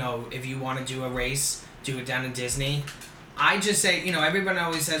about, if you want to do a race, do it down in Disney. I just say, everyone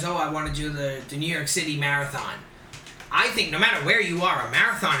always says, oh, I want to do the New York City Marathon. I think no matter where you are, a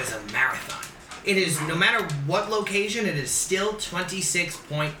marathon is a marathon. It is, no matter what location, it is still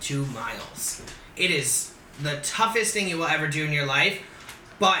 26.2 miles. It is the toughest thing you will ever do in your life.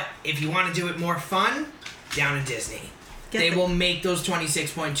 But if you want to do it more fun, down in Disney. They will make those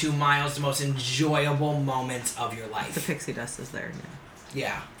 26.2 miles the most enjoyable moments of your life. The pixie dust is there.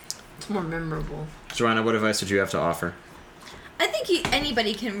 Yeah. It's more memorable. Joanna, what advice would you have to offer? I think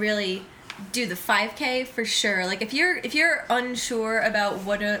anybody can really do the 5K for sure. Like if you're unsure about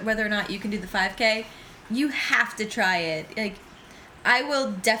whether or not you can do the 5K, you have to try it. Like I will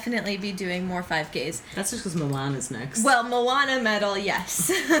definitely be doing more 5Ks. That's just because Moana's next. Well, Moana medal,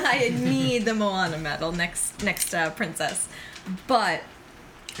 yes. I need the Moana medal next princess. But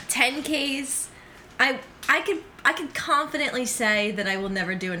 10Ks, I could confidently say that I will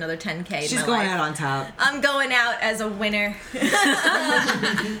never do another 10K. She's going out on top. I'm going out as a winner.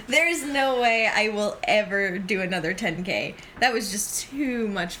 There's no way I will ever do another 10K. That was just too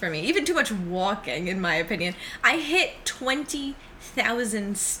much for me. Even too much walking, in my opinion. I hit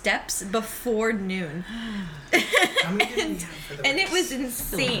 20,000 steps before noon. and it was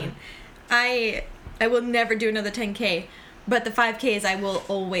insane. I will never do another 10K, but the 5Ks I will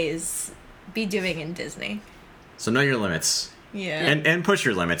always be doing in Disney. So know your limits. Yeah. And push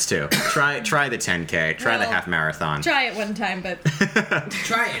your limits too. Try the 10K. Try the half marathon. Try it one time, but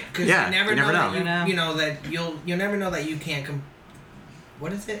try it because yeah, you never know. That you know that you'll never know that you can't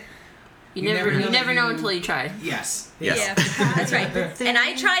what is it? You never know until you try. Yes. yeah, that's right. And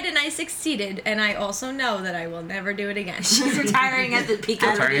I tried and I succeeded, and I also know that I will never do it again. She's retiring at the peak.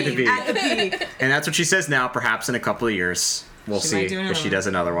 At the peak. And that's what she says now. Perhaps in a couple of years, we'll see if she does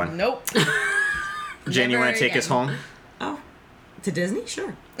another one. Nope. Jen, you want to take us home? Oh, to Disney?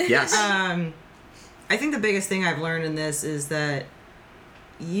 Sure. Yes. I think the biggest thing I've learned in this is that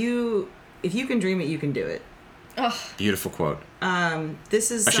if you can dream it, you can do it. Oh. Beautiful quote. I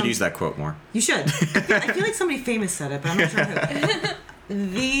should use that quote more. You should. I feel like somebody famous said it, but I'm not sure who.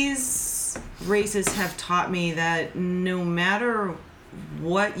 These races have taught me that no matter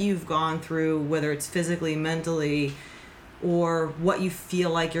what you've gone through, whether it's physically, mentally, or what you feel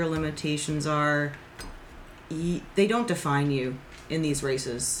like your limitations are, they don't define you in these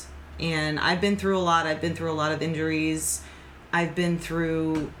races. And I've been through a lot. I've been through a lot of injuries. I've been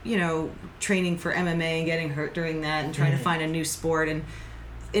through, training for MMA and getting hurt during that and trying to find a new sport. And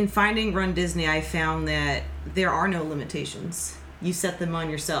in finding Run Disney, I found that there are no limitations. You set them on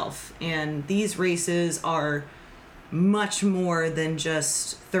yourself. And these races are much more than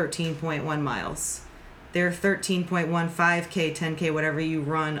just 13.1 miles. They're 13.1, 5K, 10K, whatever you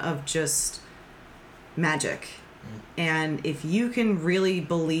run, of just magic. And if you can really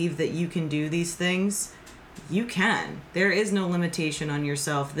believe that you can do these things, you can. There is no limitation on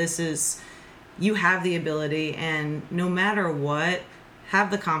yourself. You have the ability, and no matter what,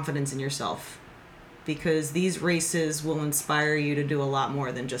 have the confidence in yourself, because these races will inspire you to do a lot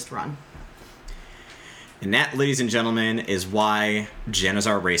more than just run. And that, ladies and gentlemen, is why Jen is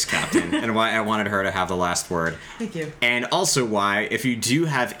our race captain and why I wanted her to have the last word. Thank you. And also why, if you do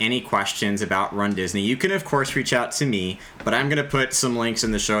have any questions about Run Disney, you can, of course, reach out to me, but I'm going to put some links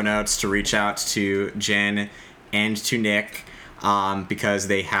in the show notes to reach out to Jen and to Nick, because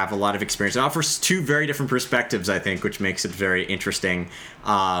they have a lot of experience. It offers two very different perspectives, I think, which makes it very interesting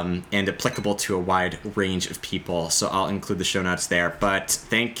and applicable to a wide range of people. So I'll include the show notes there. But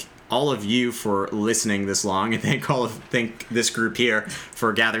thank all of you for listening this long, and thank this group here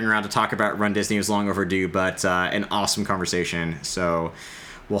for gathering around to talk about Run Disney. It was long overdue, but an awesome conversation. So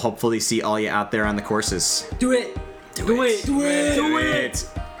we'll hopefully see all you out there on the courses. Do it. Do it.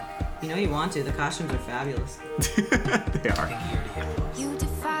 You know you want to. The costumes are fabulous. They are. You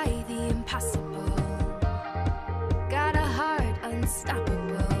defy the impossible. Got a heart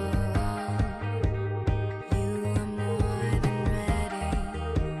unstoppable.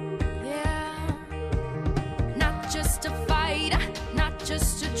 Just a fighter, not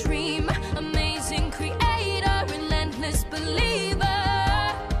just a dream. Amazing creator, relentless believer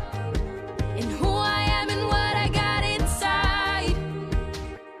in who I am and what I got inside.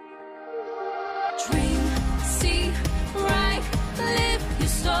 Dream, see, right,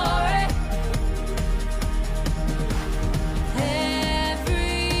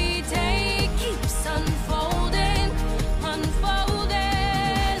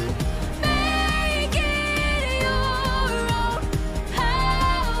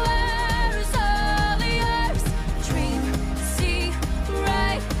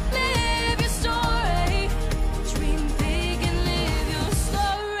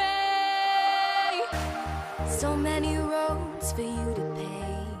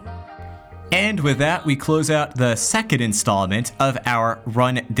 And with that, we close out the second installment of our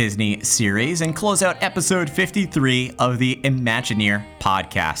Run Disney series and close out episode 53 of the Imagineer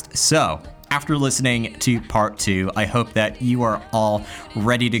podcast. So, after listening to part 2, I hope that you are all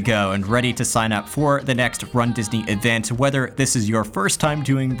ready to go and ready to sign up for the next Run Disney event, whether this is your first time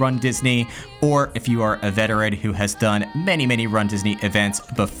doing Run Disney or if you are a veteran who has done many Run Disney events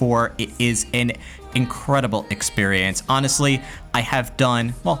before. It is an incredible experience. Honestly, I have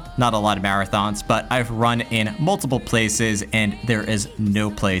done, well, not a lot of marathons, but I've run in multiple places, and there is no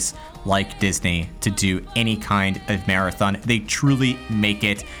place like Disney to do any kind of marathon. They truly make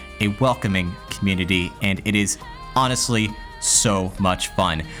it a welcoming community, and it is honestly so much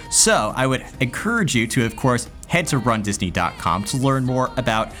fun. So I would encourage you to, of course, head to rundisney.com to learn more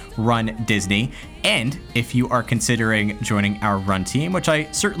about Run Disney. And if you are considering joining our Run team, which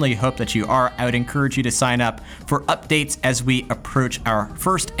I certainly hope that you are, I would encourage you to sign up for updates as we approach our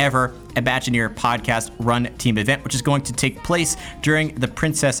first ever Imagineer podcast Run Team event, which is going to take place during the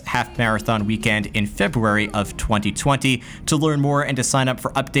Princess Half Marathon weekend in February of 2020. To learn more and to sign up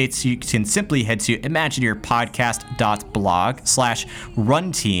for updates, you can simply head to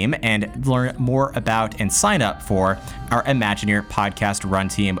imagineerpodcast.blog/runteam and learn more about and sign up for our Imagineer podcast Run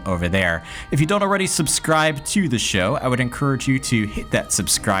Team over there. If you don't already subscribe to the show, I would encourage you to hit that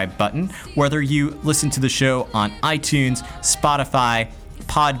subscribe button, whether you listen to the show on iTunes, Spotify,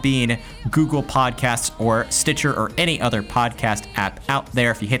 Podbean, Google Podcasts, or Stitcher, or any other podcast app out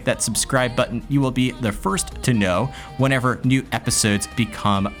there. If you hit that subscribe button, you will be the first to know whenever new episodes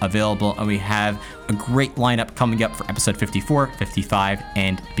become available. And we have a great lineup coming up for episode 54, 55,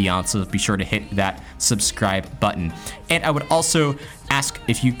 and beyond. So be sure to hit that subscribe button. And I would also ask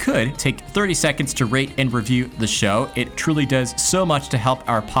if you could take 30 seconds to rate and review the show. It truly does so much to help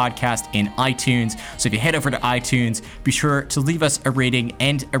our podcast in iTunes. So if you head over to iTunes, be sure to leave us a rating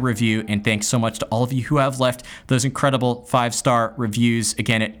and a review. And thanks so much to all of you who have left those incredible 5-star reviews.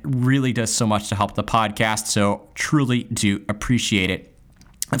 Again, it really does so much to help the podcast. So truly do appreciate it.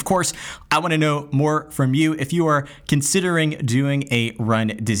 Of course, I want to know more from you. If you are considering doing a Run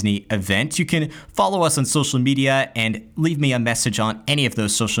Disney event, you can follow us on social media and leave me a message on any of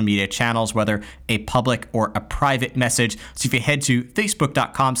those social media channels, whether a public or a private message. So if you head to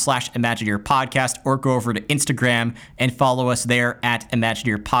facebook.com/Imagineer podcast or go over to Instagram and follow us there at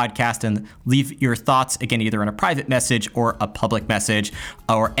Imagineer Podcast and leave your thoughts, again, either in a private message or a public message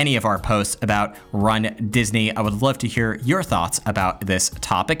or any of our posts about Run Disney. I would love to hear your thoughts about this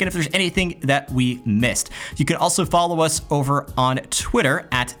topic. And if there's anything that we missed, you can also follow us over on Twitter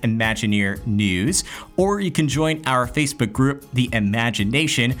at Imagineer News, or you can join our Facebook group, The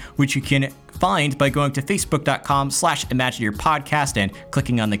Imagination, which you can find by going to facebook.com/Imagineer podcast and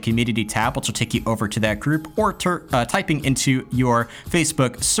clicking on the community tab, which will take you over to that group, or typing into your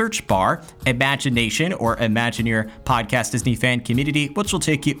Facebook search bar Imagination or Imagineer Podcast Disney Fan Community, which will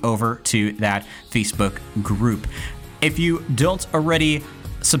take you over to that Facebook group. If you don't already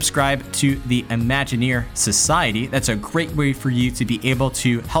subscribe to the Imagineer Society, that's a great way for you to be able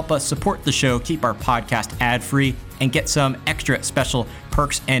to help us support the show, keep our podcast ad-free, and get some extra special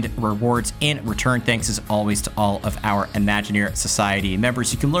perks and rewards in return. Thanks as always to all of our Imagineer Society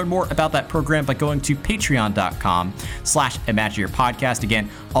members. You can learn more about that program by going to patreon.com/Imagineer Podcast. Again,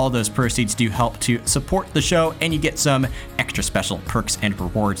 all those proceeds do help to support the show, and you get some extra special perks and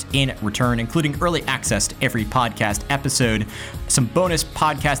rewards in return, including early access to every podcast episode, some bonus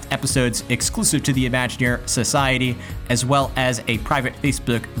podcast episodes exclusive to the Imagineer Society, as well as a private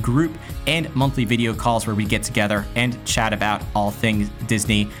Facebook group and monthly video calls where we get together and chat about all things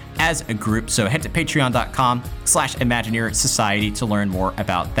Disney as a group. So head to patreon.com/Imagineer Society to learn more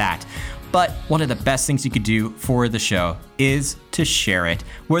about that. But one of the best things you could do for the show is to share it.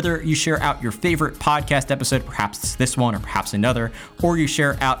 Whether you share out your favorite podcast episode, perhaps it's this one or perhaps another, or you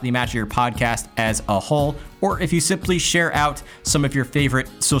share out the Imagineer podcast as a whole, or if you simply share out some of your favorite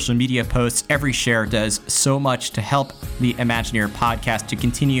social media posts, every share does so much to help the Imagineer podcast to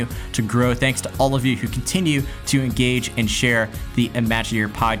continue to grow. Thanks to all of you who continue to engage and share the Imagineer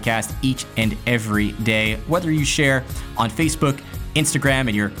podcast each and every day. Whether you share on Facebook, Instagram,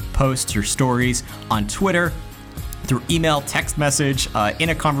 and your posts, your stories, on Twitter, through email, text message, in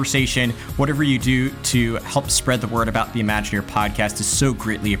a conversation, whatever you do to help spread the word about the Imagineer podcast is so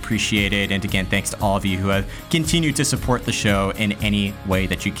greatly appreciated. And again, thanks to all of you who have continued to support the show in any way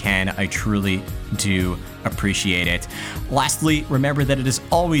that you can. I truly do appreciate it. Lastly, remember that it is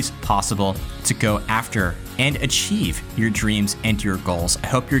always possible to go after and achieve your dreams and your goals. I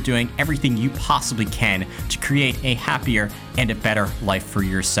hope you're doing everything you possibly can to create a happier and a better life for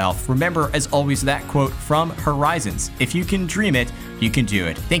yourself. Remember, as always, that quote from Horizons: if you can dream it, you can do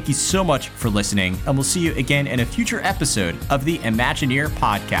it. Thank you so much for listening, and we'll see you again in a future episode of the Imagineer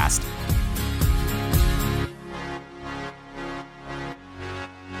Podcast.